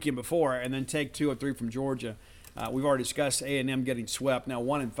 weekend before, and then take 2 of 3 from Georgia. We've already discussed A&M getting swept. Now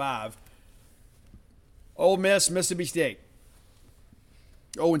 1-5. Ole Miss, Mississippi State,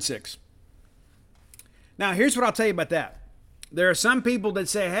 0-6. Now here's what I'll tell you about that. There are some people that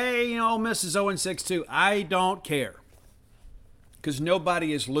say, hey, Ole Miss is 0-6 too. I don't care because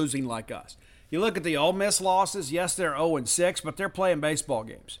nobody is losing like us. You look at the Ole Miss losses, yes, they're 0-6, but they're playing baseball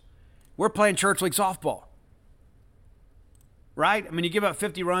games. We're playing church league softball, right? I mean, you give up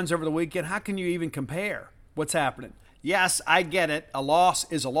 50 runs over the weekend. How can you even compare what's happening? Yes, I get it. A loss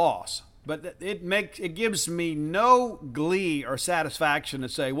is a loss. But it gives me no glee or satisfaction to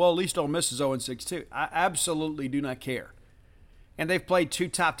say, well, at least Ole Miss is 0-6 too. I absolutely do not care. And they've played 2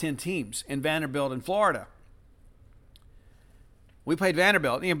 top 10 teams in Vanderbilt and Florida. We played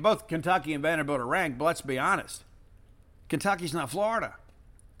Vanderbilt. Both Kentucky and Vanderbilt are ranked, but let's be honest. Kentucky's not Florida.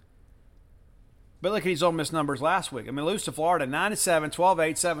 But look at these Ole Miss numbers last week. lose to Florida, 9-7,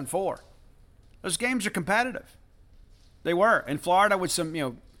 12-8, 7-4. Those games are competitive. They were. And Florida with some,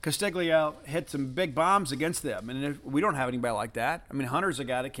 Castiglio hit some big bombs against them. And we don't have anybody like that. Hunter's a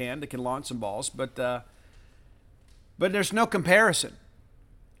guy that can launch some balls, but there's no comparison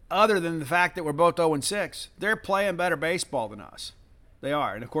other than the fact that we're both 0-6. They're playing better baseball than us. They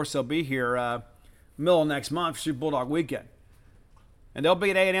are. And, of course, they'll be here middle of next month, Super Bulldog weekend. And they'll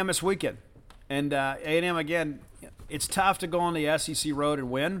be at A&M this weekend. And A&M, again, it's tough to go on the SEC road and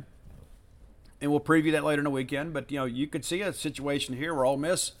win. And we'll preview that later in the weekend. But, you could see a situation here where Ole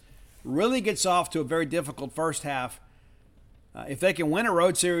Miss really gets off to a very difficult first half. If they can win a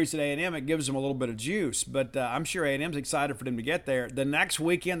road series at A&M, it gives them a little bit of juice. But I'm sure A&M's excited for them to get there. The next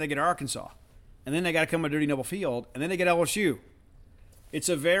weekend, they get Arkansas. And then they got to come to Duty Noble Field. And then they get LSU. It's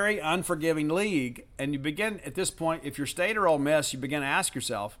a very unforgiving league, and you begin at this point, if you're State or Ole Miss, you begin to ask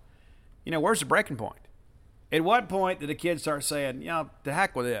yourself, where's the breaking point? At what point did the kids start saying, to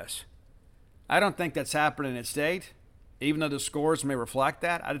heck with this? I don't think that's happening at State, even though the scores may reflect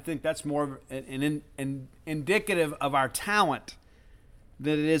that. I think that's more an indicative of our talent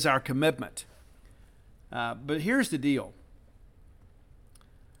than it is our commitment. But here's the deal.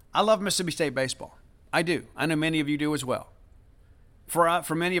 I love Mississippi State baseball. I do. I know many of you do as well.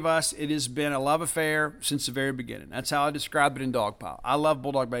 For many of us, it has been a love affair since the very beginning. That's how I describe it in Dogpile. I love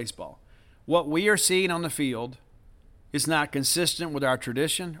Bulldog baseball. What we are seeing on the field is not consistent with our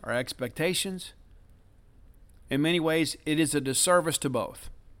tradition, our expectations. In many ways, it is a disservice to both.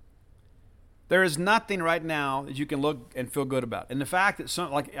 There is nothing right now that you can look and feel good about. And the fact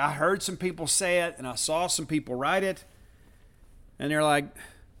that I heard some people say it and I saw some people write it, and they're like,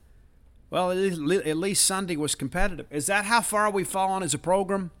 well, at least Sunday was competitive. Is that how far we've fallen as a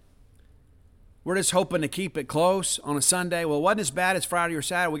program? We're just hoping to keep it close on a Sunday. Well, it wasn't as bad as Friday or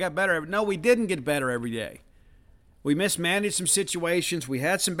Saturday. We got better. No, we didn't get better every day. We mismanaged some situations. We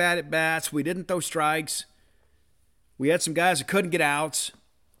had some bad at-bats. We didn't throw strikes. We had some guys that couldn't get outs.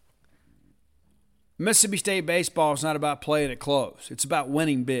 Mississippi State baseball is not about playing it close. It's about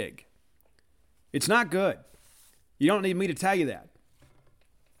winning big. It's not good. You don't need me to tell you that.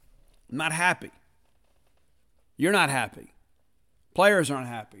 I'm not happy. You're not happy. Players aren't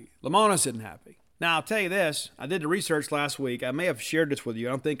happy. Lamona's isn't happy. Now, I'll tell you this. I did the research last week. I may have shared this with you. I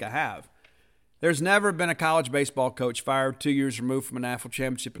don't think I have. There's never been a college baseball coach fired 2 years removed from a national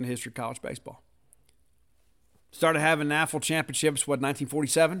championship in the history of college baseball. Started having national championships,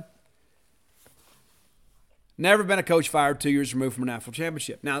 1947? Never been a coach fired 2 years removed from a national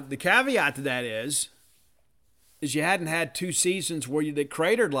championship. Now, the caveat to that is you hadn't had 2 seasons where you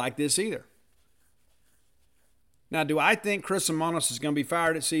cratered like this either. Now, do I think Chris Lemonis is going to be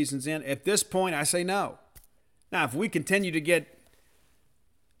fired at season's end? At this point, I say no. Now, if we continue to get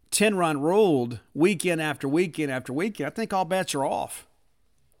 10-run ruled weekend after weekend after weekend, I think all bets are off.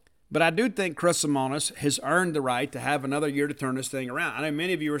 But I do think Chris Lemonis has earned the right to have another year to turn this thing around. I know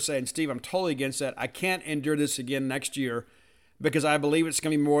many of you are saying, Steve, I'm totally against that. I can't endure this again next year because I believe it's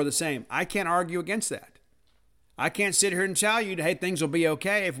going to be more of the same. I can't argue against that. I can't sit here and tell you, hey, things will be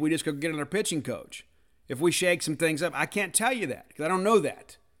okay if we just go get another pitching coach. If we shake some things up, I can't tell you that because I don't know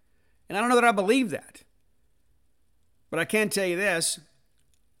that. And I don't know that I believe that. But I can tell you this,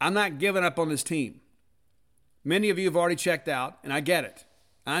 I'm not giving up on this team. Many of you have already checked out, and I get it.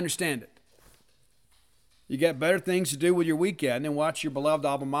 I understand it. You got better things to do with your weekend than watch your beloved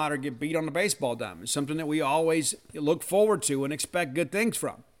alma mater get beat on the baseball diamond. Something that we always look forward to and expect good things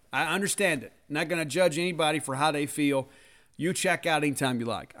from. I understand it. I'm not going to judge anybody for how they feel. You check out anytime you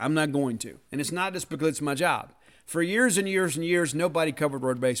like. I'm not going to. And it's not just because it's my job. For years and years and years, nobody covered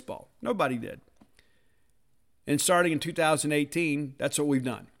road baseball. Nobody did. And starting in 2018, that's what we've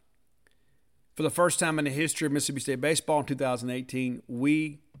done. For the first time in the history of Mississippi State baseball in 2018,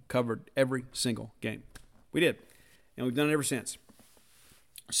 we covered every single game. We did. And we've done it ever since.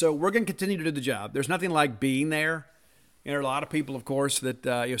 So we're going to continue to do the job. There's nothing like being there. And there are a lot of people, of course,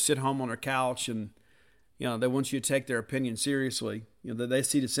 that sit home on their couch and they want you to take their opinion seriously. They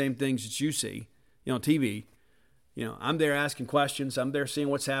see the same things that you see, on TV. I'm there asking questions. I'm there seeing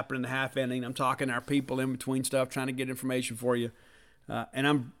what's happening in the half inning. I'm talking to our people in between stuff, trying to get information for you. And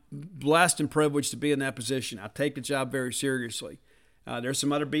I'm blessed and privileged to be in that position. I take the job very seriously. There's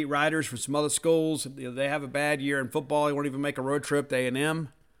some other beat writers from some other schools. They have a bad year in football. They won't even make a road trip to A&M.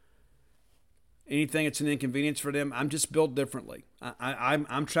 Anything that's an inconvenience for them, I'm just built differently.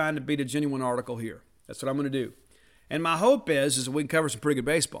 I'm trying to be the genuine article here. That's what I'm going to do. And my hope is we can cover some pretty good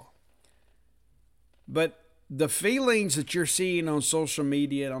baseball. But the feelings that you're seeing on social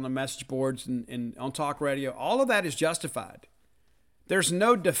media and on the message boards and on talk radio, all of that is justified. There's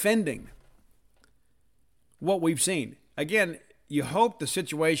no defending what we've seen. Again, you hope the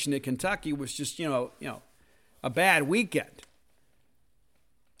situation at Kentucky was just, a bad weekend.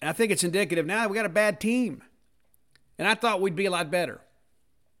 And I think it's indicative now we got a bad team. And I thought we'd be a lot better.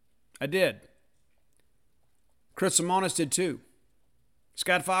 I did. Chris Lemonis did too.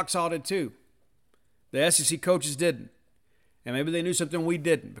 Scott Foxhall did too. The SEC coaches didn't. And maybe they knew something we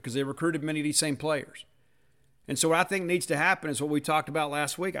didn't because they recruited many of these same players. And so what I think needs to happen is what we talked about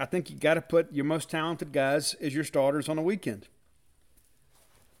last week. I think you got to put your most talented guys as your starters on the weekend.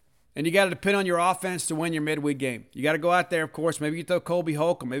 And you got to depend on your offense to win your midweek game. You got to go out there, of course. Maybe you throw Colby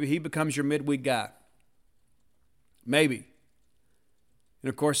Holcomb. Maybe he becomes your midweek guy. Maybe. And,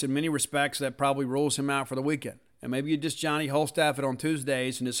 of course, in many respects, that probably rules him out for the weekend. And maybe you just Johnny Holstaff it on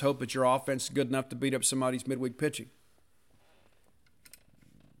Tuesdays and just hope that your offense is good enough to beat up somebody's midweek pitching.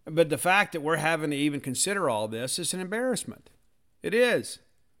 But the fact that we're having to even consider all this is an embarrassment. It is.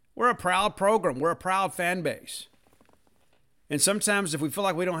 We're a proud program. We're a proud fan base. And sometimes if we feel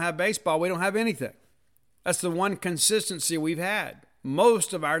like we don't have baseball, we don't have anything. That's the one consistency we've had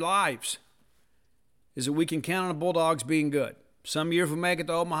most of our lives, is that we can count on the Bulldogs being good. Some years we make it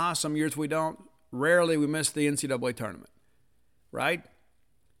to Omaha, some years we don't. Rarely we miss the NCAA tournament, right?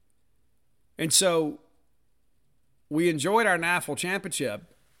 And so we enjoyed our NAFL championship,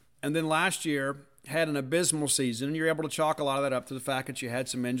 and then last year had an abysmal season, and you're able to chalk a lot of that up to the fact that you had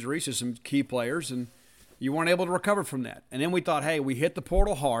some injuries to some key players, and you weren't able to recover from that. And then we thought, hey, we hit the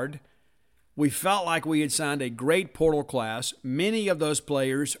portal hard. We felt like we had signed a great portal class. Many of those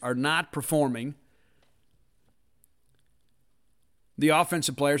players are not performing. The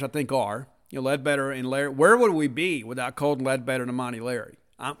offensive players, I think, are. Ledbetter and Larry. Where would we be without Colton Ledbetter and Amani Larry?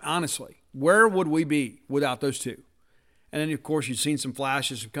 Honestly, where would we be without those two? And then, of course, you've seen some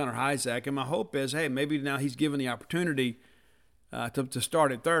flashes from Connor Hyzak, and my hope is, hey, maybe now he's given the opportunity to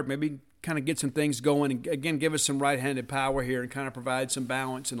start at third, maybe kind of get some things going and, again, give us some right-handed power here and kind of provide some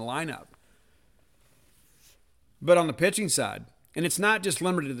balance in the lineup. But on the pitching side, and it's not just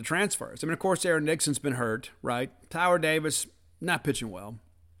limited to the transfers. I mean, of course, Aaron Nixon's been hurt, right? Tyler Davis, not pitching well.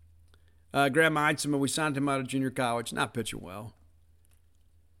 Graham Eitzema, we signed him out of junior college, not pitching well.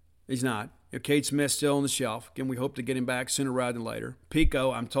 He's not. Cade Smith's still on the shelf. Again, we hope to get him back sooner rather than later.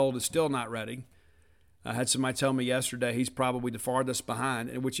 Pico, I'm told, is still not ready. I had somebody tell me yesterday he's probably the farthest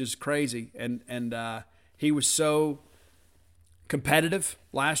behind, which is crazy. And he was so competitive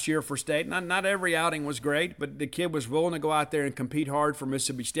last year for State. Not every outing was great, but the kid was willing to go out there and compete hard for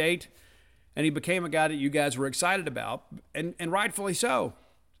Mississippi State. And he became a guy that you guys were excited about, and rightfully so,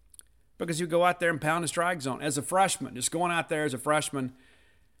 because you go out there and pound the strike zone. As a freshman, just going out there as a freshman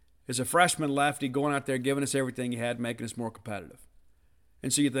lefty, going out there giving us everything he had, making us more competitive.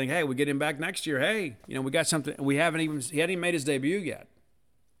 And so you think, hey, we get him back next year. Hey, we got something. He hadn't even made his debut yet.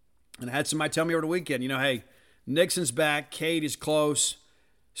 And I had somebody tell me over the weekend, hey, Nixon's back, Cade is close,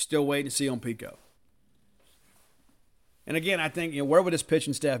 still waiting to see on Pico. And again, I think, where would this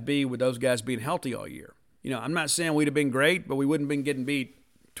pitching staff be with those guys being healthy all year? I'm not saying we'd have been great, but we wouldn't have been getting beat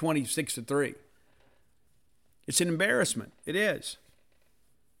 26-3. It's an embarrassment. It is.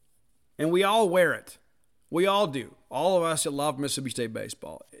 And we all wear it. We all do. All of us that love Mississippi State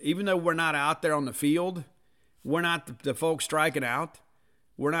baseball. Even though we're not out there on the field, we're not the folks striking out.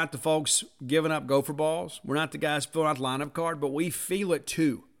 We're not the folks giving up gopher balls. We're not the guys filling out the lineup card, but we feel it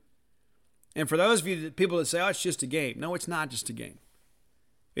too. And for those of you, people that say, oh, it's just a game. No, it's not just a game.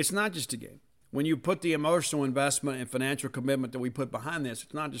 It's not just a game. When you put the emotional investment and financial commitment that we put behind this,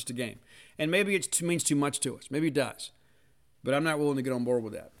 it's not just a game. And maybe it means too much to us. Maybe it does. But I'm not willing to get on board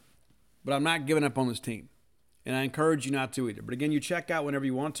with that. But I'm not giving up on this team. And I encourage you not to either. But again, you check out whenever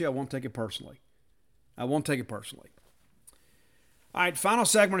you want to. I won't take it personally. I won't take it personally. All right, final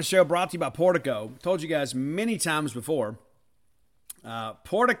segment of the show brought to you by Portico. Told you guys many times before.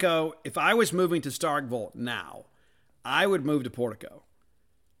 Portico, if I was moving to Starkville now, I would move to Portico.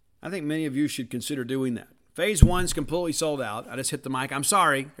 I think many of you should consider doing that. Phase 1's completely sold out. I just hit the mic. I'm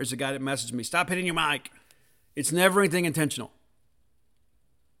sorry. There's a guy that messaged me. Stop hitting your mic. It's never anything intentional.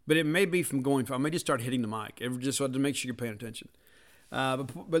 But it may be from going. I may just start hitting the mic, just so to make sure you're paying attention.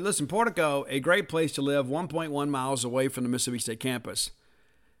 But listen, Portico, a great place to live, 1.1 miles away from the Mississippi State campus.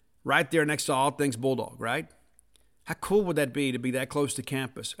 Right there next to all things Bulldog, right? How cool would that be to be that close to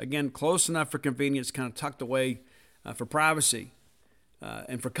campus? Again, close enough for convenience, kind of tucked away for privacy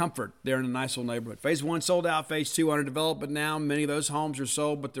and for comfort there in a nice little neighborhood. Phase 1 sold out. Phase 2 under development now. Many of those homes are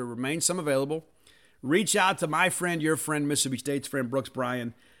sold, but there remain some available. Reach out to my friend, your friend, Mississippi State's friend, Brooks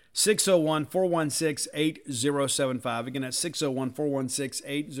Bryan. 601-416-8075. Again, that's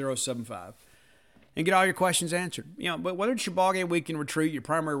 601-416-8075. And get all your questions answered. But whether it's your ballgame weekend retreat, your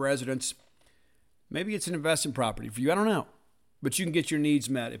primary residence, maybe it's an investment property for you. I don't know. But you can get your needs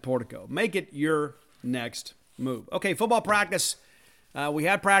met at Portico. Make it your next move. Okay, football practice. We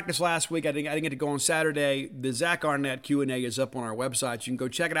had practice last week. I didn't get to go on Saturday. The Zach Arnett Q&A is up on our website. You can go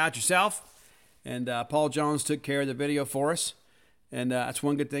check it out yourself. And Paul Jones took care of the video for us. And that's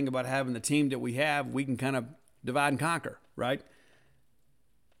one good thing about having the team that we have. We can kind of divide and conquer, right?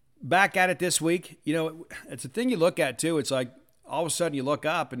 Back at it this week. It's a thing you look at, too. It's like all of a sudden you look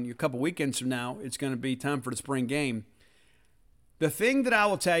up and a couple weekends from now, it's going to be time for the spring game. The thing that I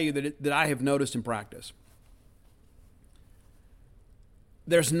will tell you that I have noticed in practice,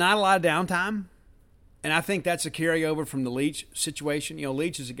 there's not a lot of downtime. And I think that's a carryover from the Leach situation.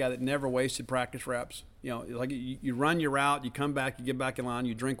 Leach is a guy that never wasted practice reps. Like you run your route, you come back, you get back in line,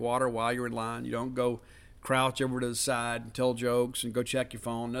 you drink water while you're in line. You don't go crouch over to the side and tell jokes and go check your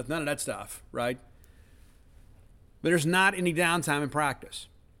phone. None of that stuff, right? But there's not any downtime in practice.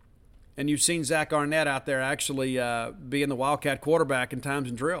 And you've seen Zach Arnett out there actually being the Wildcat quarterback in times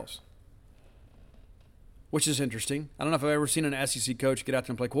and drills, which is interesting. I don't know if I've ever seen an SEC coach get out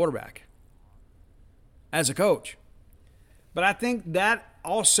there and play quarterback as a coach. But I think that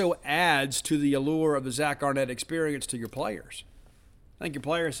also adds to the allure of the Zach Arnett experience to your players. I think your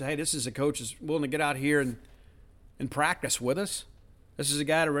players say, hey, this is a coach that's willing to get out here and practice with us. This is a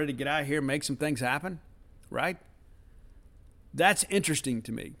guy that's ready to get out here and make some things happen, right? That's interesting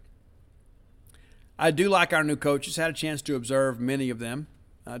to me. I do like our new coaches. Had a chance to observe many of them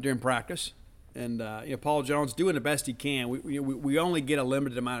during practice. And Paul Jones doing the best he can. We only get a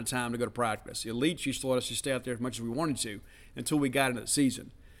limited amount of time to go to practice. The elites used to let us just stay out there as much as we wanted to until we got into the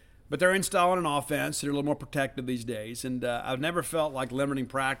season. But they're installing an offense. They're a little more protective these days. And I've never felt like limiting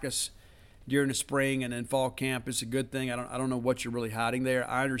practice during the spring and in fall camp is a good thing. I don't know what you're really hiding there.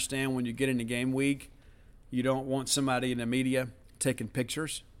 I understand when you get into game week, you don't want somebody in the media taking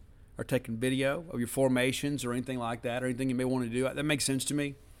pictures or taking video of your formations or anything like that or anything you may want to do. That makes sense to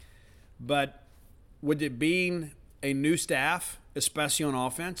me. But with it being a new staff, especially on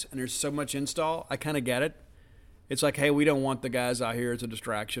offense, and there's so much install, I kind of get it. It's like, hey, we don't want the guys out here as a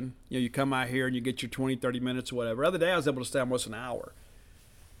distraction. You come out here and you get your 20, 30 minutes or whatever. The other day I was able to stay almost an hour.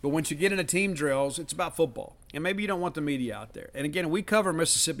 But once you get into team drills, it's about football. And maybe you don't want the media out there. And again, we cover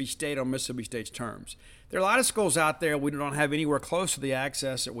Mississippi State on Mississippi State's terms. There are a lot of schools out there we don't have anywhere close to the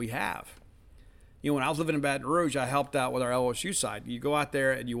access that we have. When I was living in Baton Rouge, I helped out with our LSU side. You go out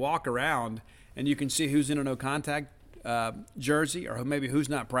there and you walk around and you can see who's in a no-contact jersey or maybe who's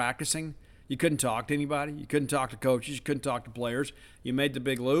not practicing. You couldn't talk to anybody. You couldn't talk to coaches. You couldn't talk to players. You made the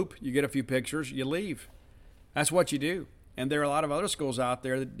big loop. You get a few pictures. You leave. That's what you do. And there are a lot of other schools out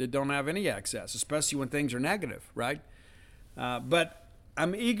there that don't have any access, especially when things are negative, right? But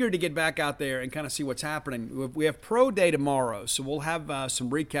I'm eager to get back out there and kind of see what's happening. We have Pro Day tomorrow, so we'll have some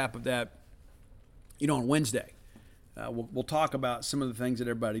recap of that, on Wednesday. We'll talk about some of the things that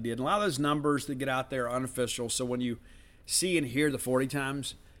everybody did. And a lot of those numbers that get out there are unofficial, so when you see and hear the 40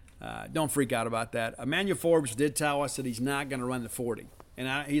 times, don't freak out about that. Emmanuel Forbes did tell us that he's not going to run the 40,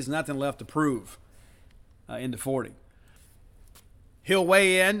 and he has nothing left to prove in the 40. He'll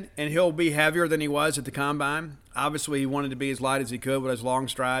weigh in, and he'll be heavier than he was at the Combine. Obviously, he wanted to be as light as he could with his long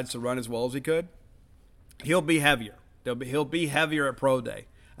strides to run as well as he could. He'll be heavier. He'll be heavier at Pro Day.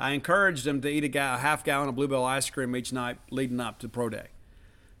 I encouraged him to eat a half gallon of Bluebell ice cream each night leading up to Pro Day.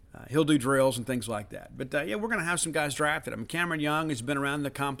 He'll do drills and things like that. But, we're going to have some guys drafted. Cameron Young has been around the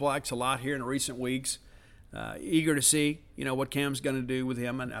complex a lot here in recent weeks. Eager to see, what Cam's going to do with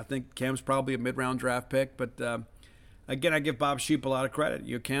him. And I think Cam's probably a mid-round draft pick. But, again, I give Bob Sheep a lot of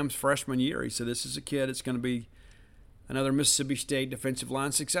credit. Cam's freshman year, he said this is a kid that's going to be another Mississippi State defensive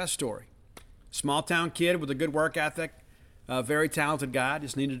line success story. Small-town kid with a good work ethic. Very talented guy,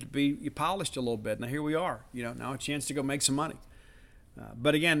 just needed to be polished a little bit. Now here we are, now a chance to go make some money.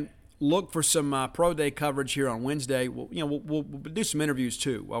 But again, look for some Pro Day coverage here on Wednesday. We'll do some interviews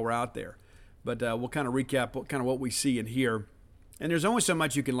too while we're out there. But we'll kind of recap what we see and hear. And there's only so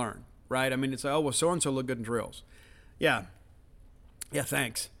much you can learn, right? It's like, oh, well, so-and-so look good in drills. Yeah,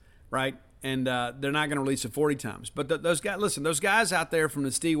 thanks, right? And they're not going to release it 40 times. But those guys out there from the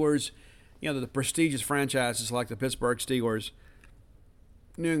Steelers, the prestigious franchises like the Pittsburgh Steelers,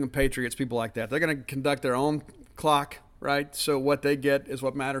 New England Patriots, people like that, they're going to conduct their own clock, right? So what they get is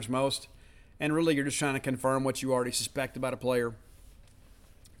what matters most. And really, you're just trying to confirm what you already suspect about a player.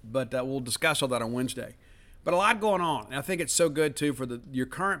 But we'll discuss all that on Wednesday. But a lot going on. And I think it's so good, too, for your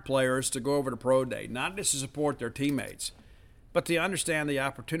current players to go over to Pro Day, not just to support their teammates, but to understand the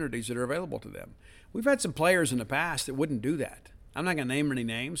opportunities that are available to them. We've had some players in the past that wouldn't do that. I'm not going to name any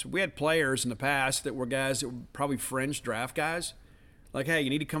names. We had players in the past that were guys that were probably fringe draft guys. Like, hey, you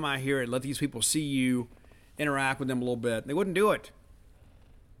need to come out here and let these people see you, interact with them a little bit. They wouldn't do it.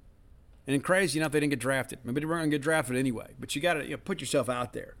 And crazy enough, they didn't get drafted. Maybe they weren't going to get drafted anyway. But you got to put yourself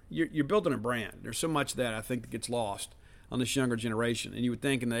out there. You're building a brand. There's so much of that I think that gets lost on this younger generation. And you would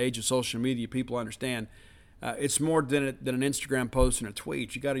think in the age of social media, people understand it's more than an Instagram post and a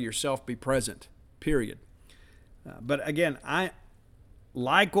tweet. You got to yourself be present, period. But again, I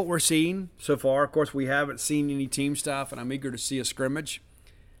like what we're seeing so far. Of course, we haven't seen any team stuff, and I'm eager to see a scrimmage.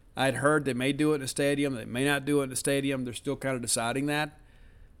 I'd heard they may do it in the stadium. They may not do it in the stadium. They're still kind of deciding that.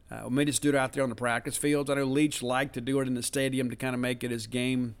 We may just do it out there on the practice fields. I know Leach liked to do it in the stadium to kind of make it as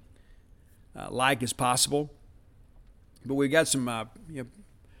game-like as possible. But we've got some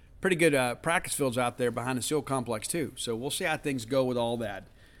pretty good practice fields out there behind the Steel Complex too. So we'll see how things go with all that.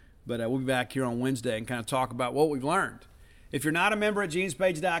 But we'll be back here on Wednesday and kind of talk about what we've learned. If you're not a member at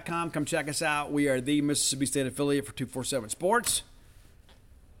genespage.com, come check us out. We are the Mississippi State affiliate for 247 Sports.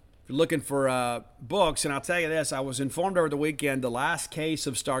 If you're looking for books, and I'll tell you this, I was informed over the weekend the last case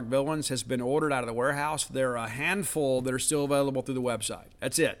of Stark Villains has been ordered out of the warehouse. There are a handful that are still available through the website.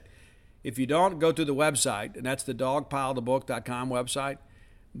 That's it. If you don't go through the website, and that's the dogpilethebook.com website,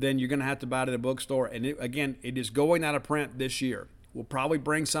 then you're going to have to buy it at a bookstore. And it is going out of print this year. We'll probably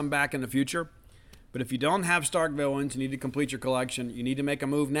bring some back in the future. But if you don't have Stark Villains, you need to complete your collection. You need to make a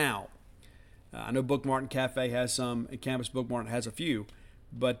move now. I know Book Mart and Cafe has some, and Campus Book Mart has a few.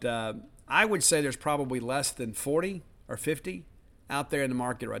 But I would say there's probably less than 40 or 50 out there in the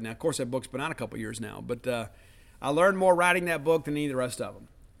market right now. Of course, that book's been out a couple years now. But I learned more writing that book than any of the rest of them.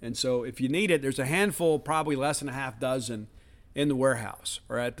 And so if you need it, there's a handful, probably less than a half dozen in the warehouse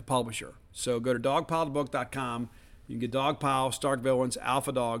or at the publisher. So go to dogpilethebook.com. You can get Dogpile, Stark Villains,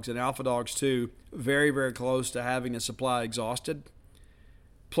 Alpha Dogs, and Alpha Dogs 2. Very, very close to having the supply exhausted.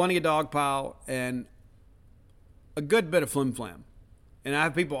 Plenty of Dogpile and a good bit of Flim Flam. And I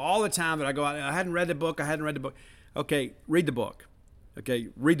have people all the time that I go out, I hadn't read the book. Okay, read the book.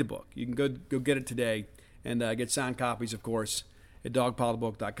 Read the book. You can go get it today and get signed copies, of course, at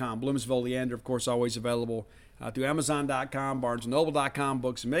dogpilethebook.com. Bloomsville Leander, of course, always available through Amazon.com, BarnesandNoble.com,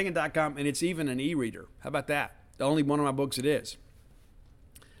 BooksAndMegan.com, and it's even an e-reader. How about that? The only one of my books it is.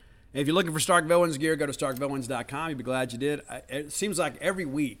 And if you're looking for Stark Villains gear, go to StarkVillains.com. You'll be glad you did. It seems like every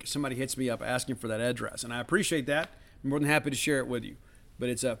week somebody hits me up asking for that address, and I appreciate that. I'm more than happy to share it with you. But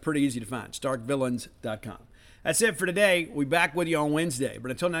it's pretty easy to find, StarkVillains.com. That's it for today. We'll be back with you on Wednesday.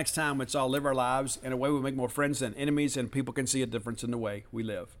 But until next time, let's all live our lives in a way we make more friends than enemies, and people can see a difference in the way we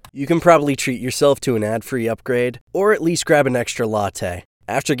live. You can probably treat yourself to an ad-free upgrade, or at least grab an extra latte.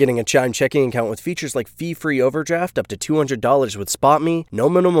 After getting a Chime checking account with features like fee-free overdraft up to $200 with SpotMe, no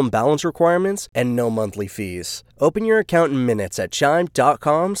minimum balance requirements, and no monthly fees. Open your account in minutes at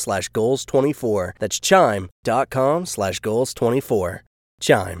chime.com/goals24. That's chime.com/goals24.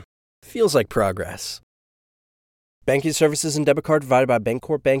 Chime. Feels like progress. Banking services and debit card provided by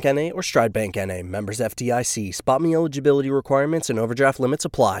Bancorp Bank N.A. or Stride Bank N.A. Members FDIC. SpotMe eligibility requirements and overdraft limits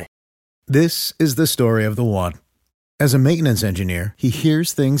apply. This is the story of the one. As a maintenance engineer, he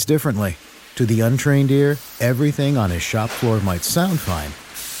hears things differently. To the untrained ear, everything on his shop floor might sound fine,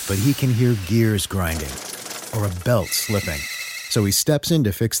 but he can hear gears grinding or a belt slipping. So he steps in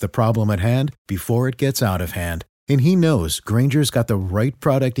to fix the problem at hand before it gets out of hand. And he knows Grainger's got the right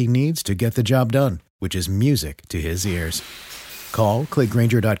product he needs to get the job done, which is music to his ears. Call, click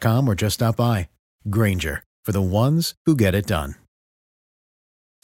Grainger.com, or just stop by. Grainger, for the ones who get it done.